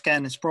middle of a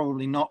scan, is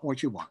probably not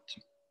what you want.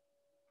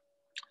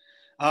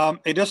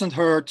 It doesn't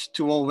hurt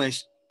to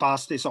always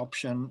pass this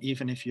option,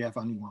 even if you have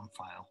only one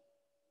file.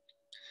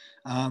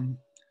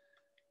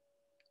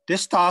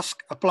 This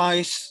task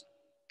applies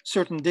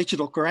certain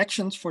digital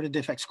corrections for the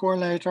DivX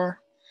correlator,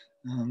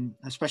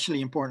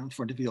 especially important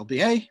for the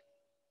VLBA.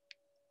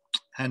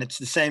 And it's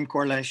the same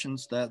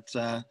correlations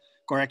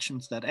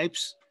corrections that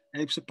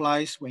AIPS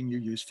applies when you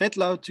use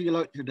FitLoad to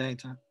load your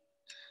data.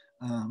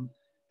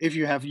 If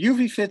you have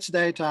UV fits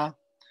data,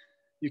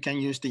 you can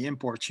use the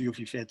imports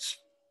UV-fits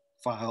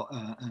file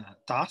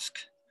task.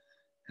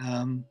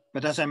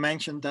 But as I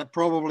mentioned, that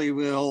probably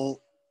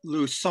will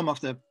lose some of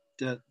the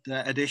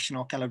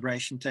additional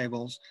calibration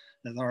tables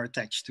that are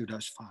attached to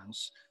those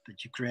files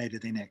that you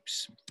created in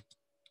AIPS.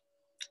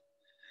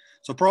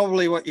 So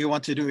probably what you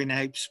want to do in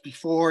AIPS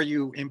before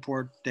you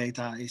import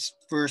data is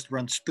first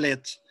run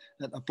split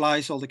that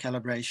applies all the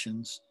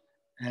calibrations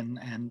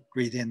and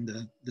read in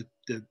the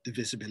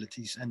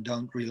visibilities and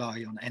don't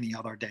rely on any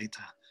other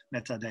data,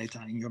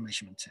 metadata in your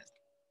measurement set.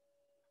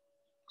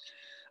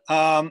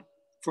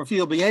 For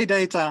VLBI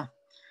data,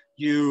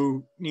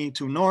 you need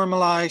to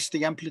normalize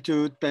the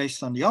amplitude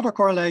based on the other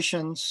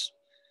correlations.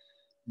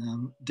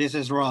 This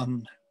is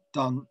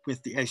done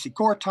with the AC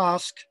core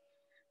task,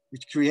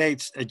 which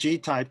creates a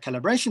G-type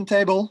calibration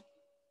table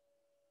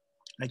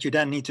that you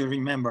then need to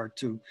remember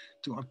to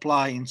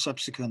apply in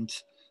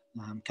subsequent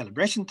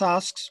calibration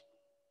tasks.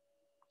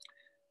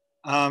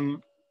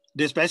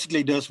 This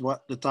basically does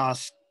what the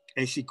task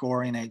AC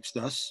core in AIPS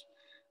does.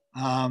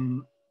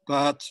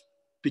 But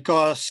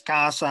because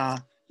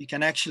CASA, you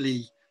can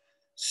actually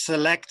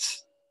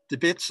select the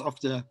bits of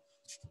the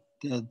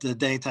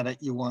data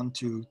that you want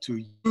to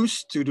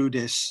use to do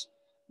this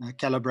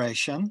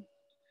calibration,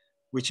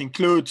 which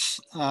includes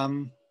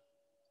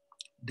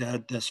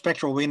the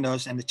spectral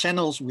windows and the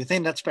channels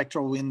within that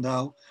spectral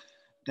window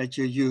that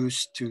you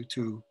use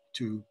to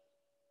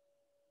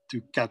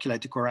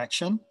calculate the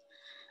correction.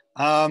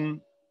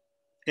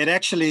 It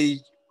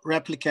actually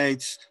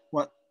replicates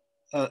what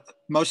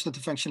most of the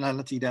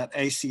functionality that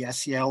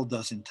AC-SCL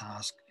does in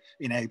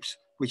AIPS,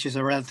 which is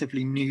a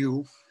relatively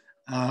new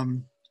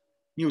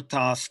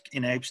task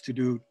in AIPS to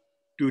do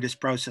this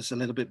process a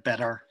little bit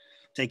better,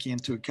 taking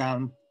into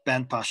account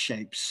bandpass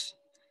shapes.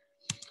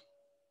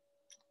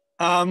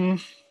 Then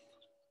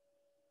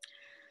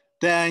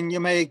you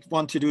may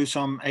want to do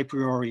some a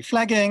priori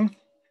flagging.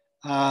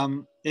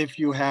 If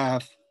you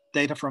have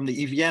data from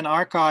the EVN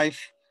archive,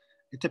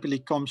 it typically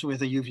comes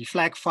with a UV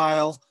flag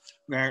file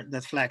where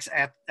that flags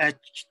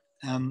edge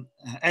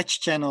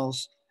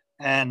channels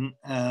and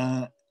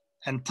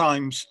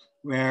times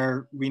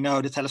where we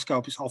know the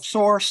telescope is off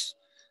source.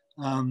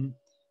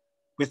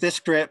 With this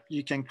script,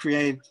 you can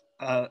create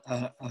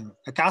a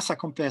CASA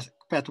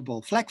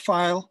compatible flag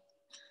file,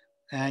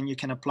 and you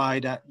can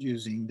apply that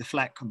using the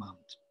flag command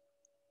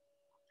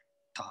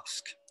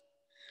task.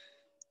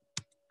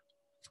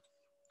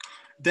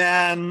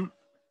 Then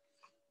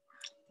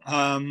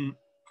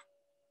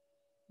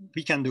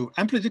we can do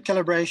amplitude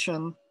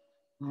calibration.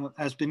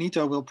 As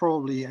Benito will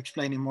probably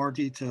explain in more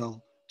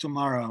detail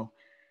tomorrow,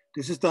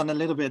 this is done a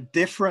little bit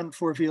different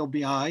for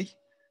VLBI,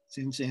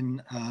 since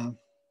in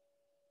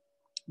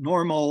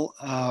normal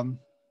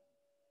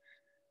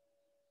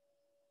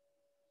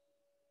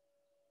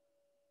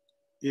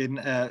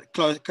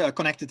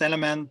connected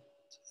element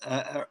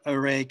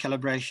array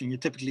calibration, you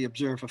typically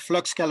observe a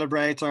flux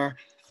calibrator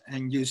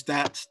and use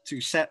that to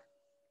set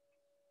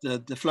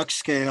the flux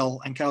scale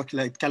and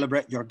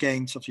calibrate your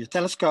gains of your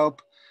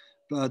telescope.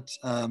 But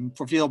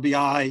for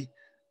VLBI,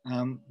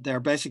 there are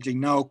basically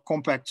no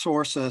compact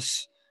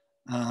sources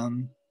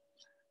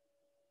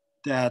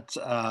that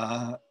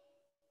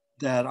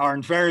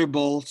aren't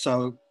variable.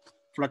 So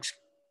flux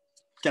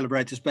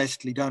calibrators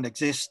basically don't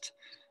exist.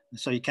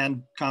 So you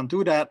can't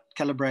do that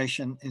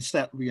calibration.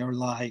 Instead, we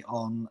rely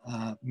on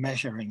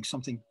measuring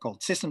something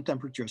called system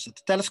temperatures at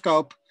the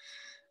telescope.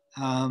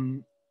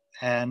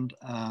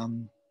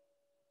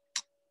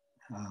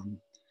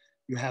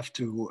 You have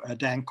to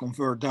then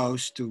convert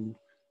those to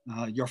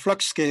your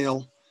flux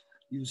scale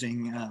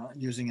using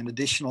an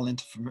additional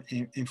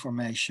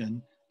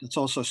information that's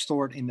also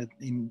stored in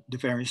the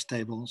various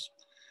tables.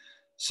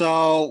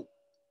 So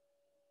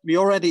we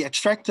already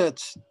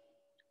extracted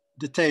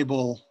the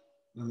table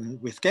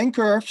with gain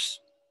curves.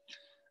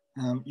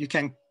 You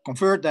can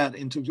convert that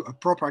into a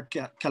proper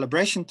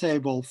calibration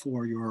table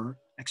for your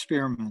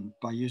experiment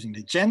by using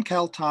the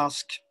GenCal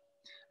task.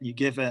 You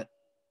give it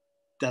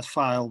that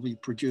file we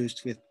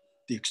produced with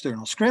the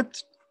external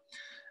script.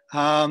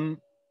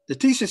 The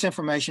thesis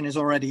information is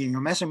already in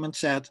your measurement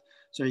set,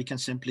 so you can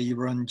simply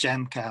run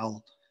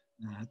GenCal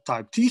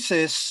type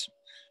thesis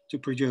to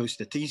produce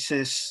the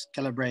thesis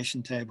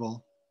calibration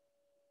table.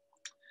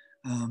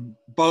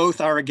 Both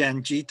are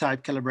again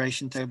G-type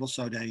calibration tables,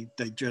 so they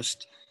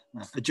just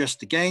adjust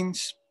the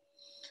gains,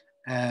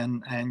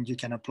 and you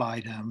can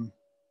apply them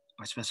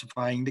by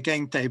specifying the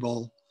gain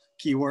table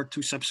keyword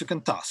to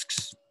subsequent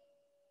tasks.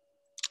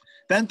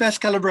 Bandpass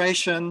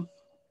calibration.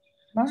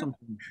 Mark?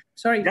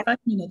 Sorry, yeah. 5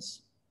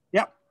 minutes.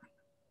 Yeah.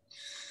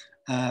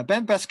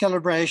 Bandpass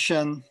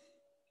calibration.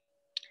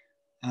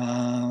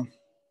 Now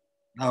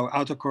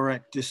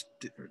autocorrect this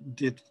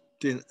did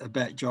a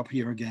bad job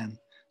here again.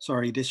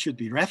 Sorry, this should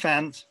be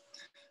refend.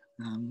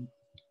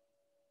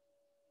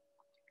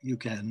 You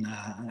can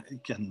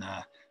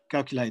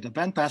calculate a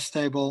bandpass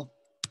table.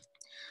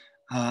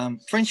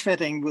 Fringe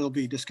fitting will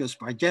be discussed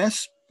by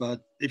Jess,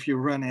 but if you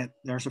run it,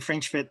 there's a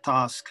fringe fit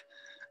task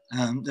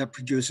that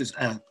produces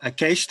a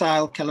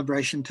case-style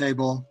calibration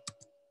table.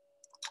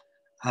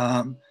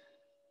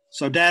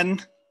 So then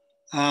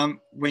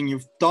when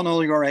you've done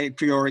all your a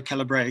priori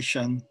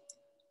calibration,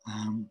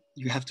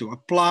 you have to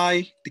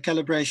apply the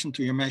calibration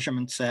to your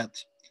measurement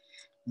set.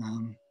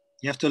 You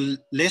have to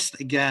list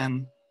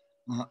again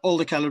all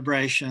the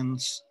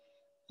calibrations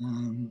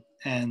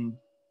and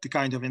the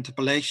kind of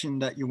interpolation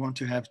that you want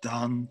to have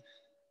done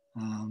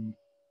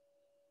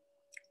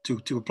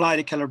to apply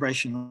the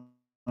calibration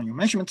on your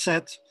measurement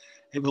set.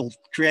 It will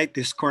create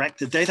this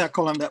corrected data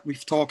column that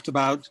we've talked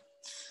about.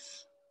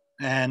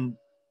 And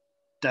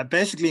that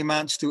basically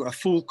amounts to a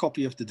full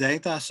copy of the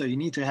data. So you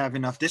need to have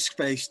enough disk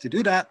space to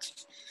do that.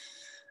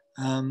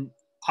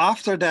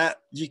 After that,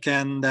 you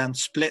can then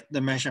split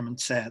the measurement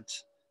set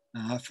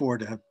for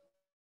the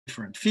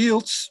different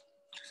fields.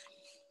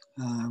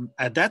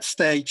 At that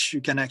stage, you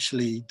can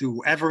actually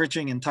do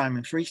averaging in time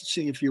and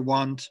frequency if you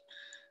want.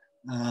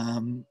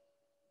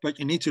 But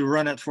you need to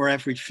run it for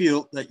every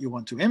field that you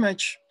want to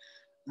image.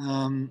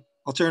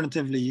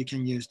 Alternatively, you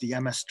can use the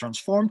MS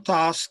transform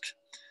task,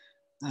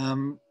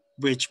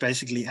 which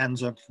basically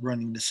ends up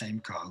running the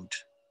same code.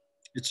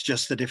 It's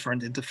just a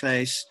different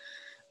interface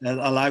that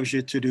allows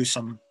you to do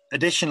some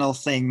additional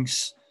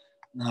things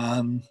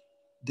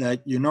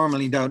that you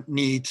normally don't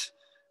need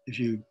if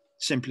you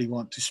simply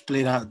want to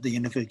split out the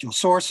individual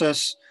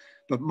sources,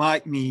 but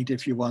might need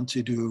if you want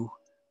to do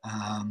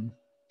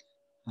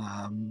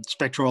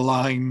spectral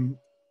line,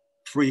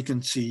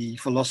 frequency,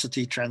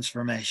 velocity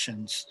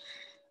transformations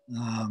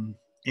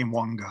in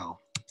one go.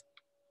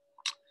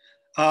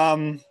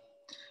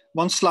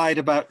 One slide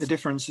about the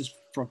differences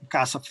from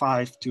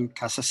CASA-5 to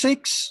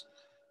CASA-6.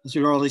 As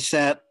we already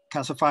said,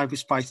 CASA-5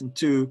 is Python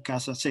 2,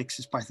 CASA-6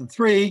 is Python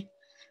 3.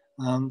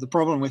 The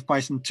problem with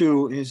Python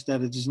 2 is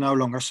that it is no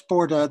longer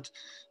supported.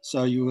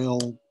 So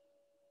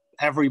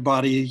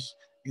everybody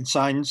in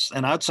science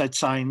and outside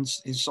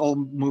science is all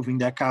moving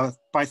their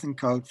Python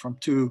code from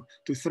 2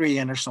 to 3,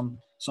 and there's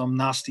some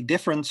nasty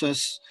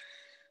differences.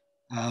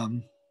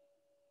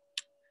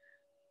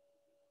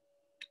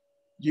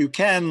 You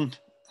can,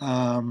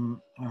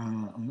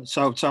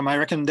 so my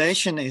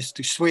recommendation is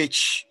to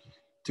switch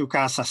to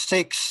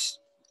CASA-6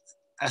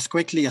 as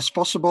quickly as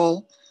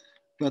possible,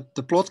 but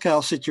the plot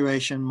cal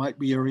situation might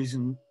be a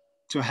reason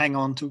to hang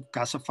on to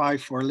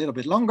CASA-5 for a little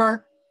bit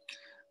longer.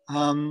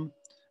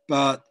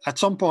 But at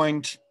some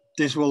point,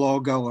 this will all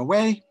go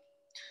away,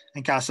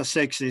 and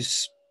CASA-6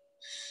 is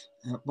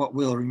what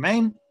will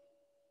remain.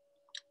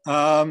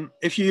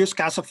 If you use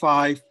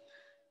CASA-5,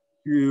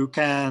 you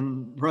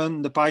can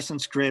run the Python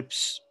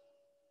scripts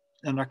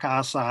under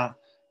CASA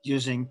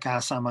using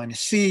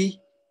CASA-C,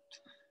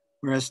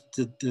 whereas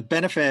the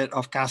benefit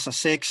of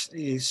CASA-6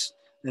 is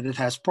that it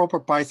has proper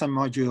Python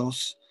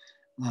modules.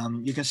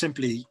 You can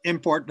simply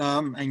import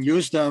them and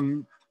use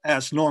them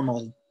as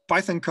normal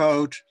Python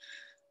code,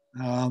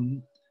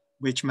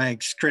 which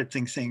makes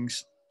scripting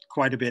things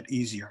quite a bit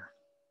easier.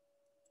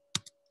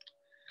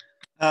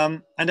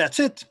 And that's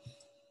it.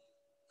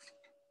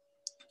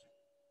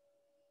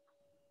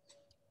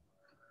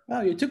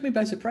 Wow, you took me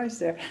by surprise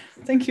there.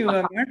 Thank you,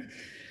 Mark.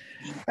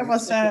 That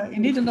was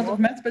indeed a lot of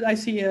math, but I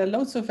see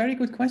loads of very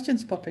good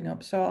questions popping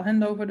up. So I'll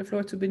hand over the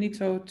floor to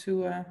Benito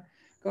to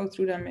go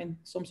through them in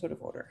some sort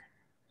of order.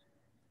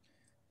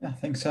 Yeah,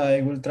 thanks.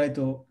 I will try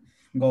to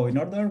go in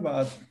order,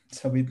 but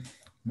it's a bit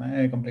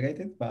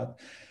complicated. But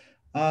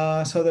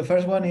so the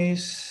first one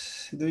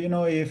is, do you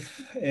know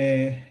if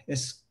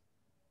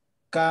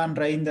scan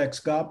reindex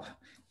gap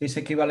is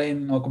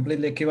equivalent or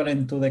completely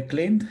equivalent to the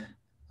cleaned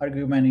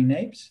argument in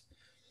AIPS?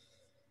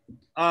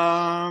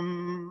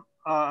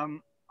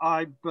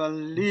 I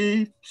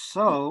believe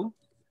so.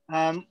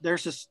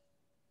 There's this,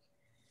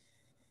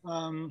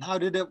 how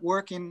did it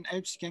work in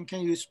AIPS?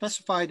 Can you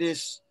specify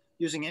this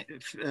using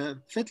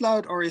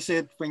fitload, or is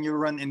it when you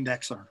run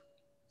indexer?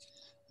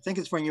 I think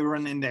it's when you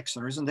run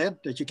indexer, isn't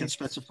it? That you can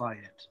specify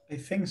it. I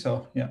think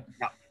so, yeah.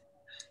 Yeah.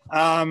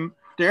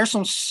 There are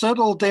some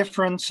subtle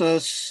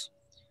differences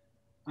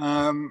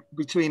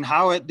between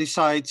how it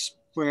decides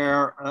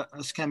where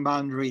a scan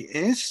boundary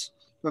is,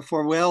 but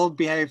for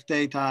well-behaved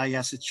data,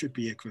 yes, it should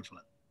be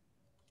equivalent.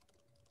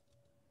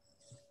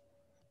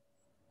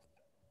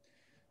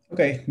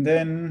 Okay,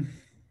 then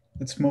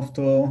let's move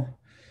to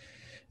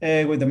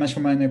with the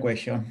measurement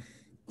equation.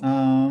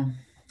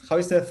 How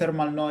is the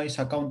thermal noise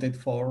accounted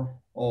for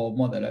or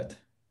modeled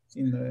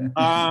in the?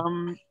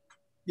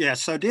 Yeah,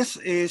 so this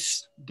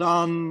is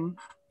done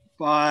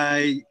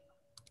by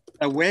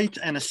a weight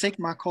and a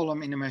sigma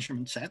column in the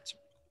measurement set.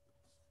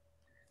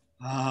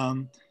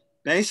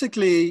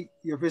 Basically,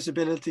 your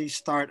visibilities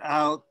start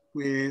out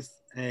with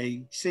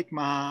a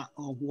sigma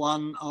of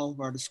 1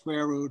 over the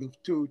square root of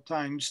 2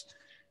 times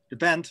the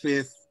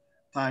bandwidth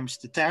times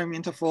the time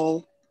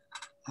interval.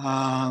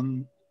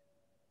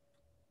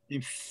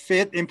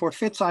 Import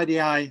fits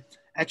IDI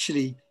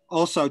actually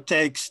also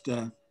takes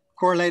the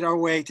correlator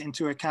weight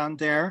into account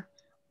there,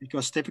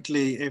 because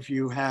typically if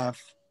you have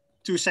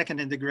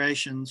 2-second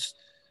integrations,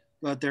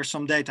 but there's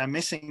some data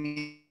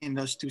missing in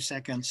those 2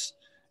 seconds,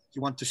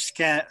 you want to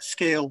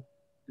scale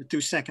the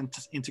 2-second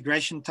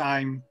integration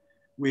time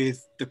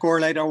with the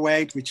correlator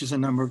weight, which is a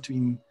number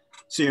between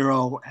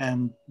 0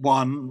 and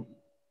 1,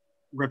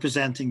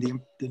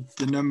 representing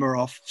the number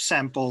of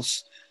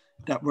samples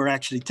that were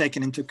actually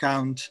taken into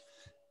account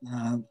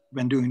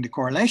when doing the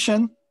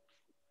correlation.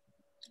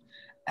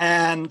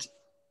 And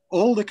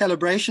all the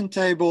calibration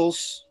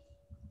tables,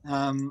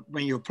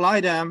 when you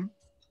apply them,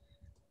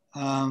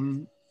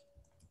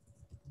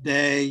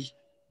 they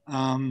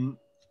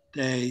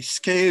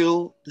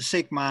scale the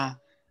sigma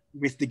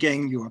with the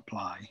gain you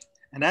apply.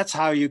 And that's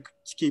how you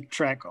keep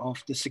track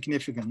of the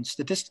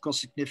statistical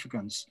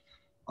significance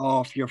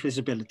of your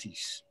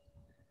visibilities,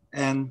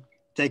 and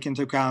take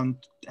into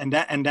account, and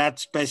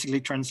that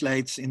basically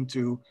translates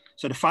into,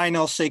 so the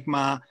final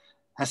sigma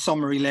has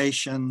some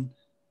relation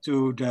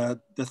to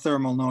the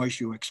thermal noise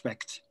you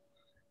expect.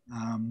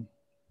 I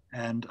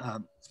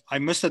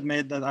must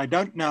admit that I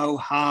don't know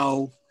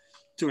how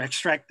to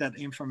extract that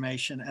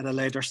information at a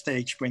later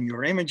stage when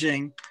you're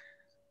imaging,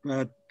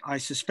 but I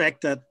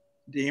suspect that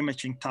the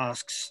imaging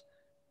tasks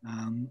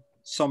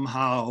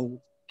somehow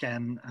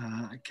can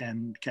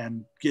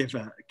give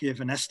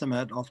an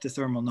estimate of the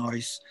thermal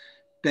noise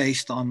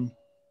based on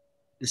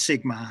the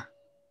sigma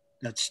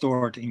that's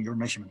stored in your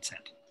measurement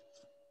set.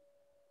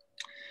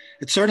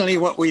 It's certainly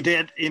what we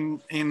did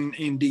in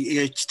the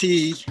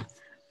EHT,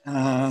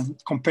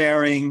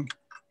 comparing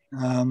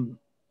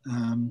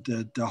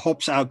the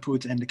HOPS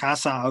output and the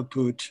CASA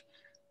output,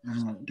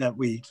 that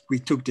we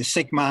took the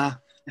sigma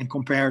and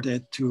compared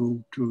it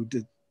to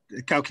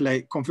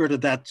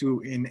converted that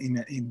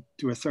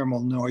into a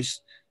thermal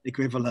noise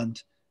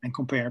equivalent and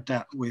compared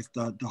that with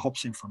the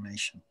HOPS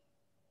information.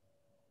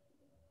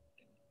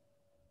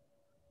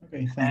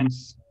 Okay,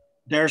 thanks.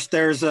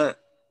 And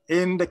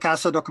in the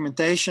CASA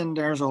documentation,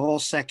 there's a whole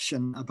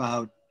section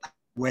about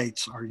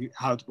weights,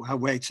 how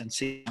weights and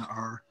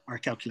sigma are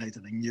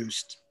calculated and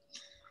used.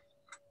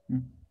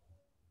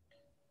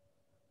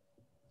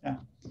 Yeah.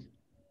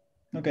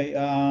 Okay.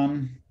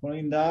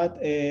 Following that,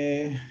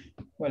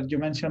 well, you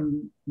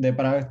mentioned the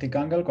parallactic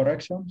angle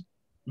corrections.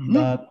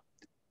 That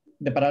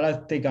the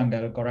parallactic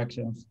angle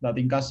corrections that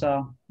in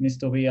CASA needs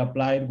to be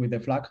applied with the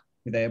flag,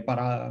 with the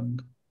parang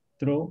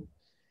true,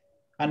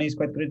 and it's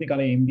quite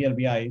critically in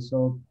VLBI.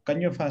 So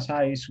can you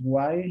emphasize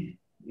why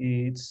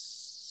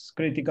it's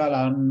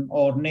critical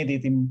or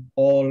needed in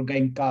all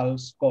gain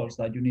calls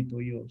that you need to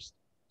use?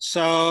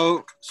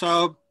 So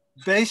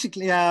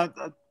basically, I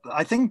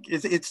think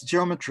it's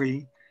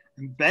geometry.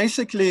 And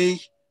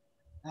basically,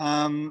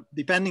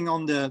 depending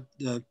on the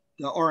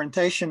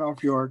orientation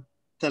of your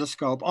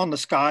telescope on the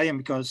sky, and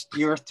because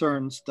the Earth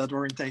turns, that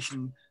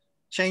orientation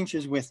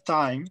changes with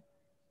time.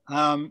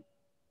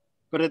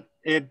 But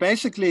it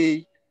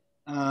basically,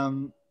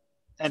 and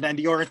then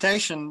the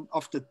orientation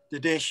of the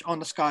dish on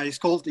the sky is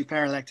called the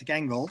parallactic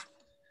angle.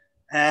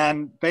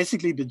 And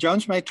basically the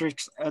Jones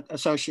matrix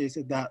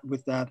associated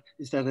with that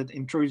is that it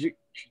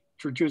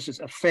introduces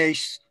a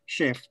phase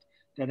shift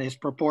that is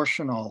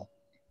proportional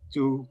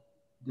to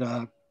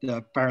the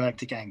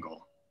parallactic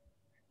angle.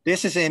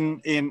 This is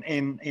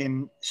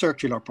in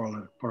circular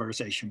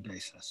polarization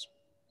basis.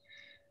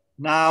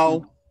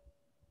 Now,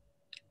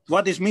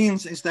 what this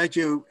means is that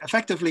you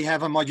effectively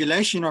have a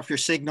modulation of your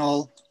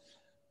signal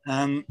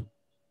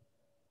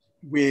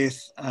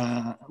with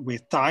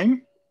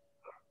time.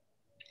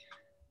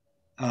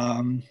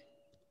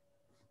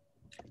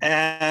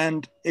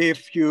 And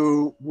if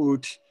you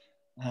would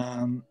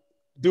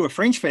do a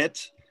fringe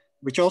fit,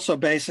 which also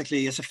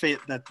basically is a fit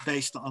that's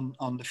based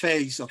on the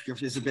phase of your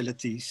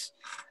visibilities,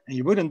 and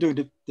you wouldn't do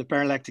the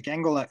parallactic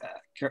angle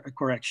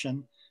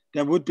correction,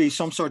 there would be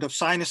some sort of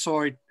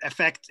sinusoid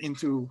effect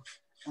into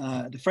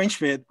the fringe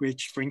fit,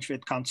 which fringe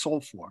fit can't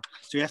solve for.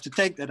 So you have to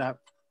take that out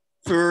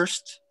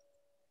first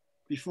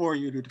before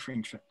you do the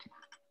fringe fit.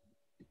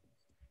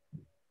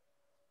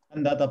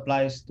 And that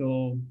applies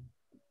to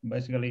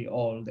basically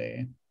all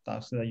the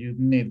tasks that you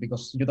need,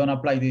 because you don't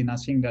apply it in a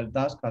single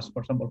task, as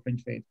for example,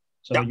 fringe fit.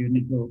 So yeah, you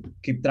need to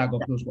keep track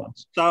of those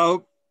ones.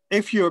 So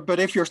if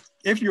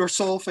you're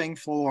solving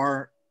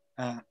for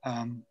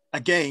a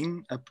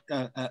gain,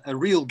 a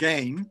real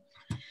gain,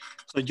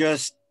 so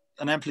just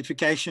an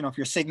amplification of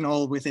your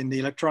signal within the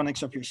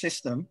electronics of your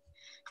system,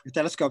 your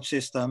telescope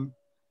system,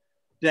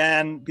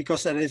 then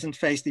because that isn't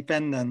phase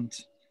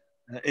dependent,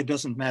 it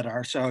doesn't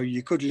matter. So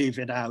you could leave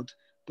it out.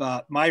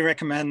 But my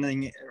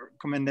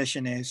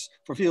recommendation is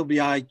for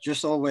VLBI,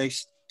 just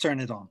always turn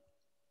it on.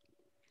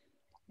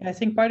 I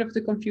think part of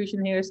the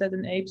confusion here is that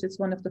in AIPS, it's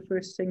one of the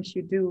first things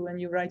you do when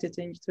you write it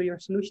into your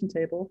solution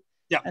table.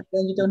 Yeah. And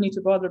then you don't need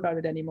to bother about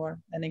it anymore.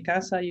 And in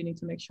CASA, you need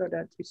to make sure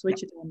that you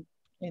switch it on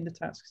in the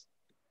tasks.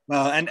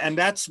 Well, and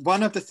that's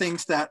one of the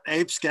things that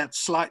AIPS gets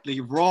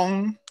slightly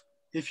wrong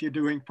if you're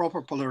doing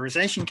proper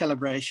polarization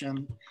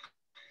calibration,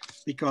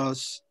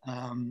 because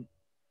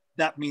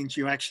that means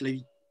you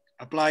actually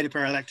apply the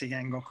parallactic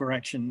angle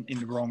correction in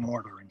the wrong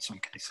order in some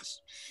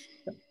cases.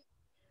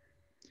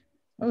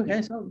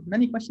 Okay, so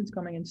many questions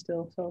coming in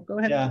still. So go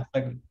ahead. Yeah,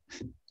 exactly.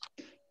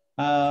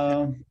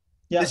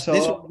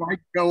 This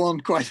might go on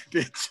quite a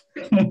bit.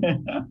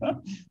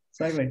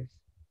 Exactly.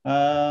 So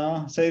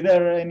are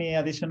there any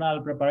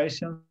additional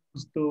preparations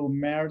to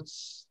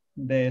merge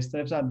the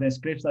steps and the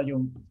scripts that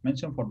you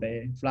mentioned for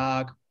the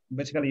flag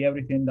basically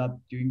everything that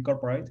you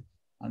incorporate,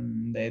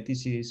 and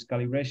this is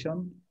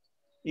calibration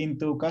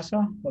into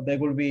CASA, but there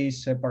will be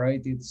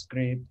separated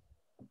script.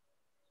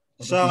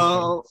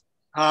 So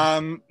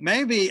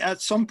maybe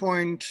at some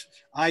point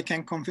I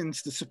can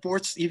convince the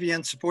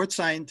EVN support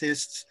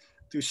scientists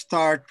to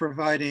start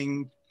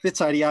providing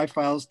FITS IDI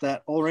files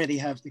that already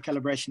have the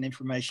calibration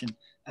information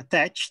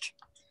attached,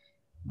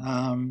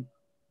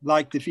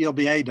 like the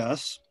VLBA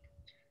does.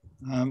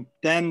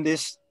 Then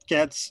this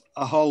gets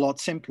a whole lot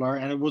simpler,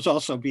 and it will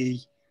also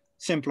be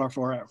simpler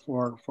for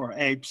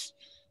AIPS.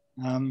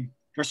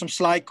 There's some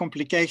slight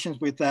complications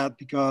with that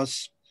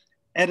because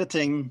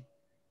editing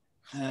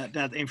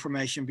that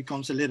information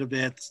becomes a little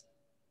bit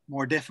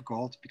more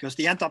difficult, because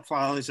the entop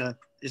file is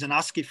an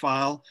ASCII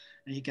file,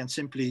 and you can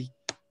simply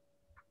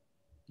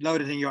load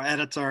it in your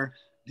editor,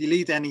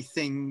 delete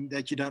anything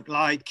that you don't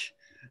like,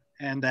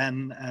 and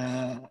then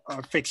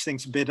fix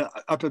things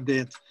up a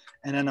bit,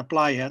 and then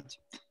apply it.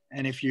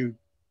 And if you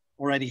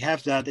already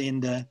have that in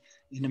the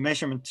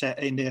measurement set,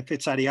 in the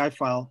FITS IDI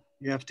file,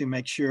 you have to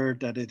make sure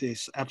that it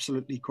is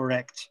absolutely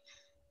correct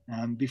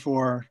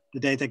before the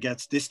data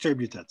gets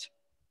distributed,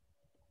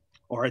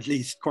 or at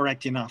least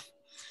correct enough,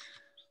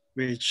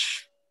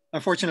 which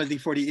unfortunately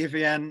for the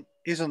EVN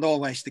isn't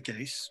always the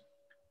case.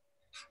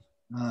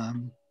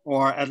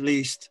 Or at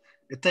least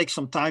it takes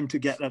some time to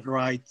get that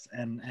right,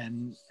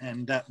 and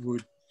that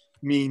would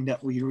mean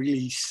that we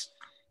release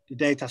the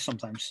data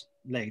sometimes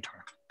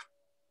later.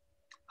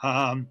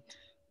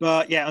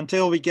 But yeah,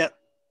 until we get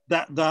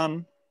that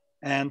done,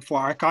 and for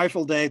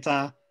archival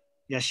data,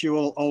 yes, you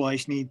will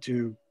always need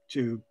to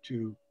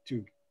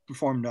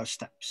perform those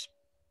steps.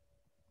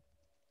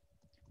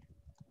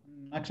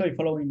 Actually,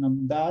 following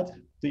on that,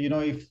 do you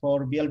know if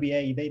for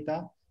VLBA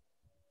data,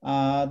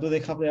 do they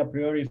have the a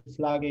priori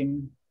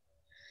flagging?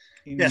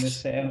 Yes. The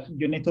same,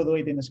 you need to do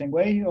it in the same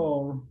way,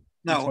 or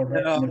no? In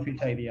the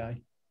FITS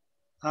IDI?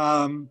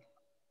 I'm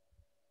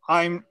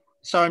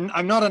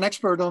not an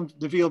expert on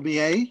the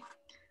VLBA,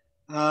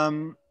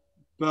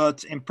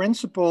 but in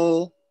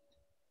principle,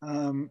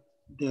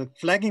 the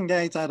flagging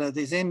data that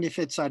is in the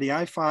FITS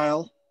IDI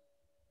file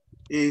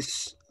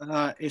is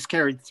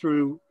carried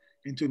through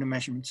into the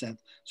measurement set.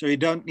 So you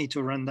don't need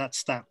to run that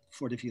step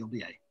for the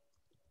VLBA.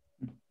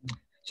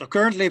 So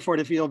currently for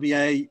the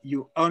VLBA,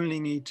 you only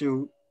need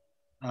to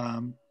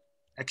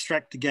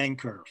extract the gain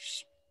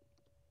curves.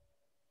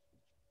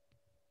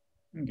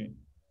 Okay.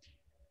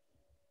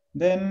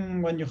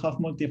 Then when you have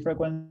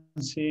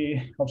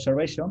multi-frequency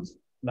observations,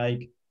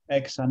 like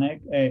S and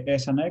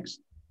X,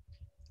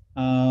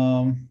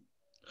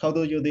 how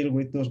do you deal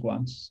with those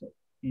ones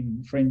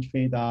in fringe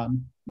fit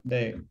and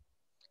the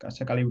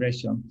CASA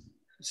calibration?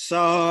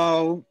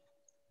 So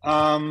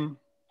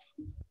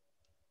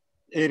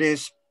it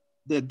is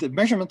the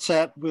measurement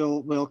set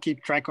will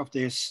keep track of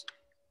this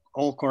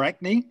all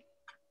correctly.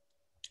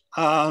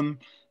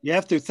 You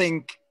have to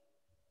think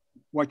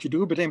what you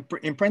do, but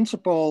in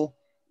principle,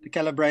 the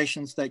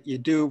calibrations that you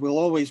do will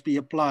always be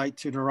applied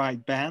to the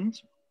right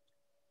band.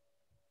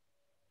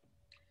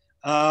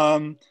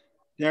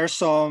 There are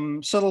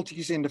some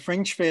subtleties in the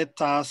fringe fit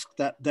task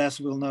that Des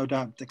will no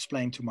doubt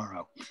explain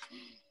tomorrow.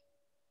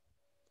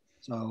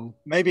 So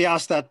maybe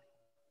ask that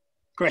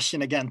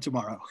question again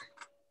tomorrow.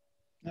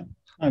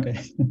 Okay.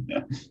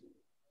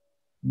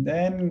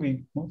 Then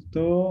we move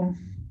to,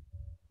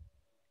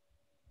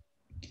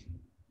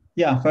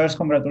 first,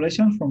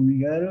 congratulations from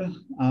Miguel.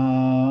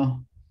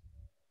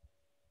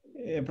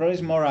 Probably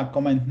it's more a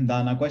comment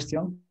than a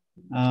question.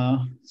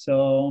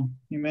 So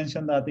you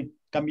mentioned that it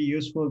can be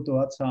useful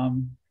to add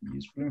some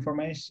useful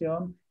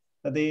information,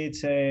 that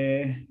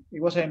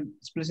it wasn't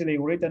explicitly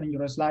written in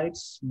your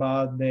slides,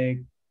 but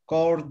the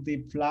core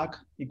deep flag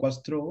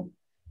equals true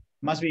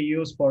must be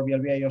used for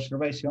VLBA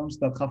observations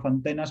that have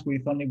antennas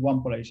with only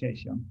one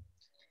polarization.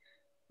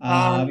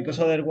 Because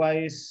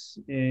otherwise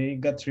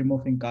it gets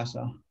removed in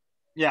CASA.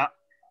 Yeah,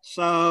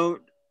 so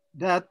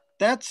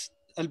that's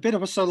a bit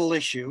of a subtle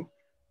issue.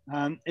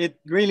 It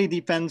really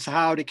depends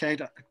how the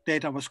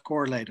data was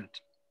correlated.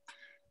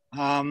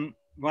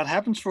 What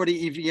happens for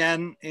the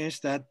EVN is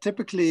that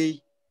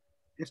typically,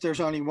 if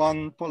there's only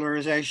one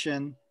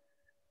polarization,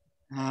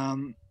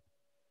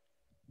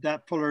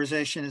 that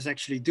polarization is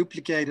actually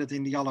duplicated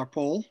in the other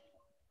pole.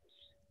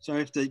 So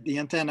if the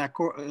antenna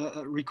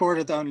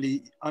recorded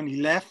only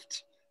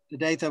left, the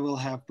data will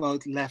have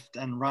both left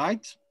and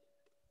right.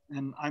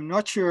 And I'm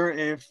not sure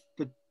if,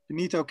 but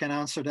Benito can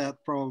answer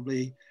that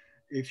probably,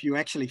 if you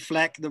actually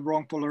flag the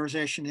wrong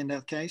polarization in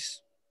that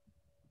case.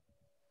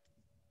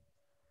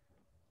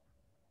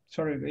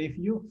 Sorry, if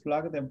you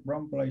flag the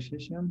wrong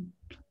polarization,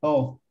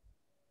 oh.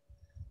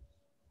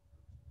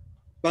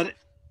 But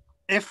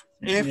if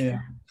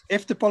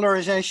the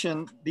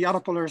polarization, the other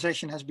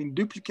polarization has been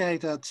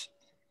duplicated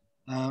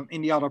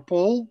in the other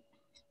pole,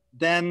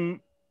 then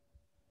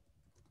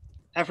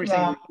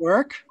everything would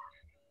work.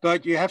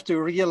 But you have to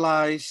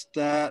realize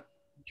that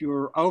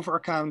you're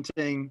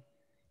overcounting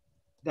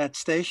that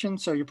station,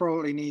 so you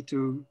probably need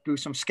to do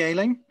some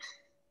scaling.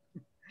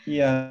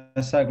 Yeah,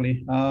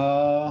 exactly.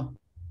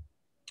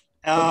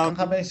 What can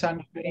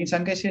happen in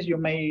some cases you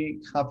may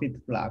have it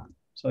flagged,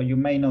 so you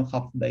may not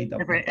have data.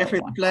 If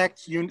it's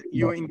flagged,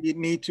 you indeed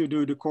need to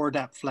do the core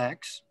depth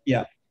flags.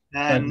 Yeah,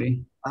 and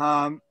exactly.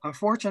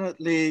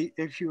 Unfortunately,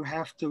 if you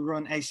have to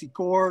run AC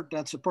core,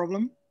 that's a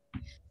problem.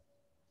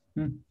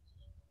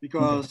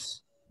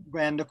 Because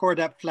when the core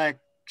depth flags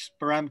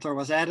parameter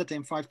was added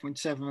in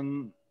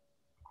 5.7,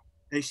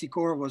 AC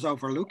core was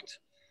overlooked.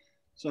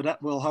 So that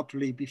will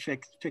hopefully be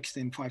fixed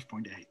in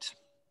 5.8.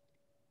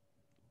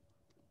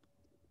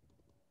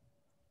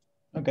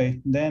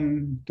 Okay,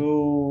 then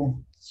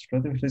two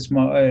relatively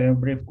small,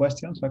 brief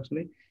questions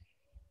actually.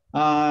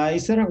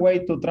 Is there a way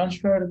to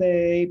transfer the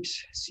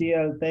AIPS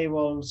CL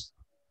tables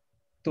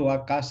to a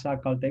CASA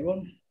cal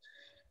table?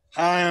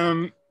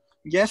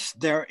 Yes,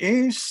 there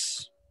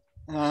is.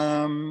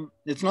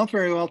 It's not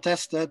very well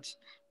tested,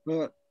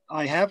 but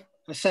I have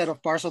a set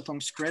of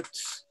Parseltongue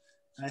scripts.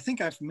 I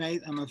think I've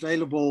made them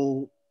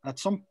available at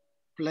some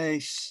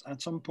place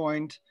at some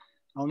point.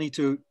 I'll need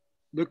to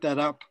look that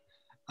up.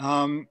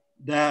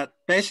 That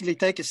basically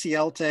take a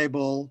CL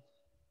table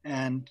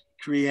and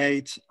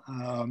create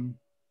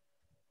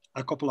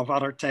a couple of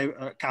other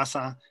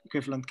CASA,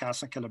 equivalent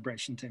CASA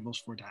calibration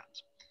tables for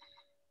that.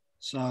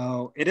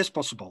 So it is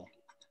possible.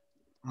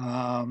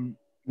 I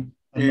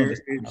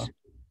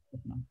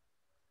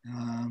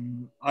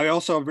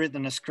also have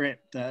written a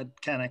script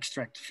that can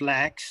extract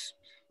flags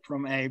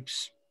from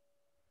AIPS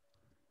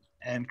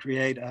and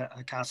create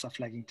a CASA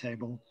flagging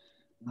table.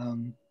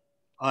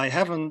 I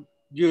haven't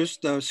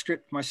used those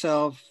scripts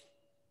myself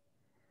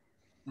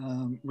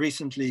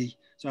recently,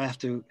 so I have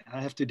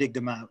to dig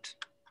them out.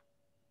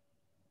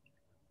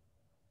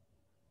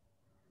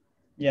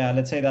 Yeah,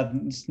 let's say that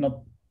it's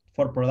not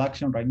for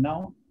production right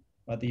now,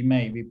 but it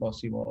may be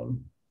possible.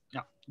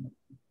 Yeah.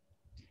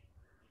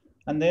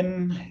 And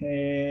then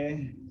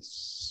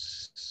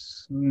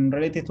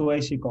related to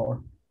AC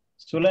core,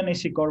 should an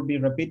AC core be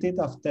repeated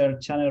after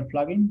channel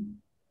flagging?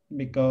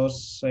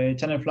 Because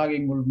channel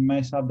flagging will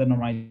mess up the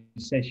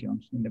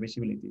normalizations in the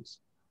visibilities,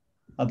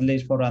 at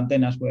least for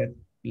antennas with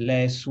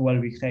less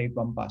well-behaved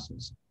band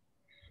passes.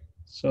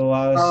 So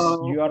as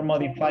you are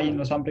modifying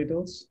those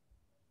amplitudes.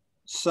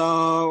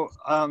 So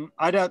I'm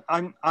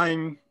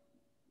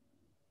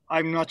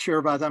not sure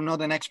about. I'm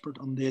not an expert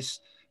on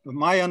this, but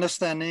my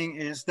understanding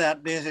is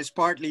that this is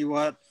partly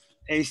what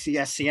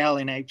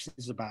ACSCL in AIPS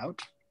is about,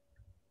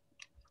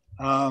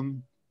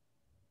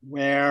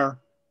 where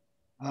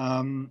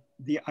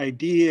the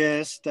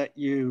idea is that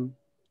you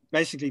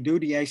basically do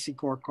the AC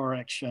core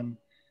correction,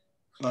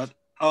 but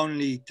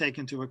only take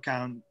into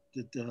account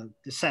the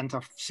descent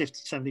of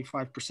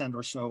 75%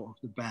 or so of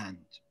the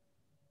band.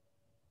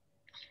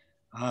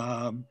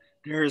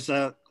 There's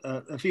a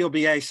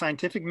VLBA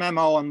scientific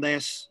memo on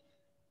this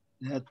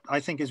that I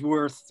think is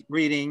worth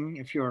reading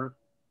if you're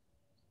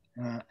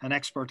an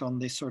expert on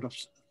this sort of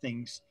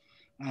things,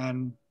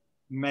 and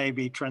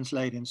maybe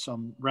translate in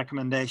some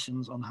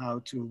recommendations on how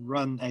to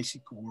run AC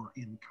core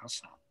in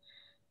CASA.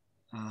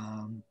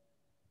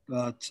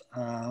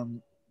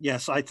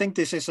 Yes, I think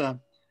this is a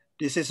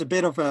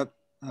bit of a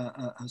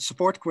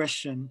support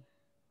question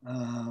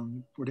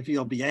for the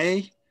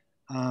VLBA,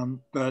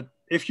 but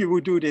if you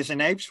would do this in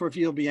AIPS for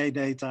VLBA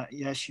data,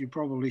 yes, you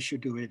probably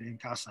should do it in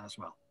CASA as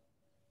well.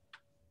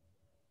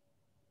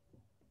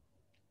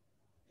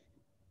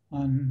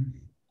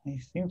 I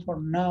think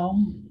for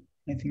now,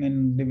 I think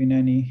I'm leaving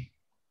any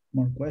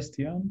more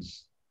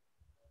questions.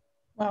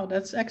 Wow,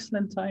 that's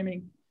excellent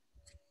timing.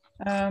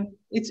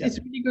 It's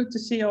really good to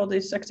see all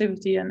this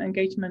activity and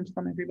engagement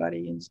from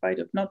everybody in spite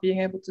of not being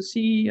able to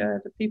see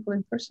the people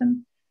in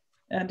person.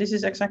 This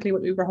is exactly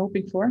what we were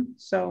hoping for.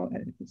 So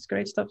it's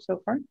great stuff so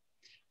far.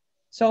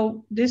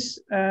 So this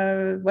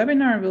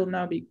webinar will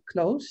now be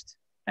closed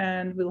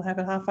and we'll have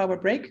a half-hour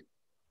break.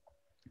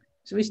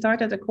 So we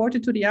start at 1/4 to,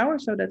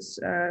 so that's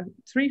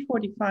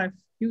 3:45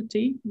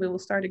 UT. We will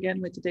start again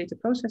with the data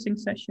processing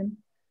session.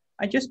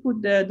 I just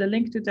put the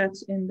link to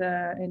that in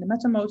the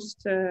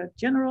Mattermost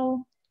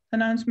general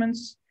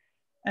announcements,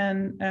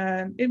 and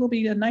it will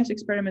be a nice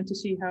experiment to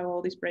see how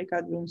all these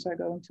breakout rooms are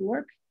going to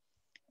work.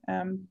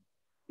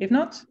 If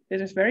not,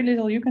 there is very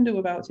little you can do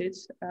about it.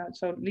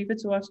 So leave it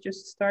to us.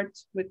 Just start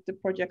with the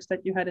projects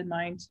that you had in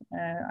mind.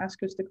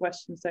 Ask us the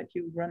questions that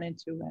you run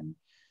into, and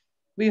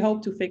we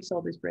hope to fix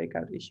all these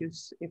breakout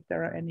issues if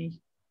there are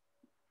any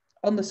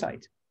on the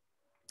site.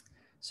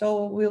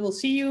 So we will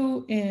see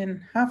you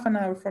in half an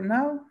hour from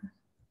now.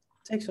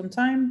 Take some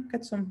time,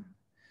 get some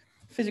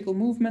physical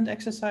movement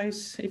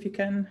exercise if you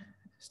can.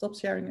 Stop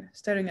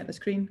staring at the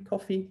screen,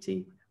 coffee,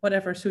 tea,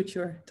 whatever suits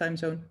your time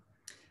zone.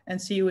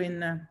 And see you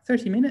in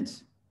 30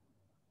 minutes.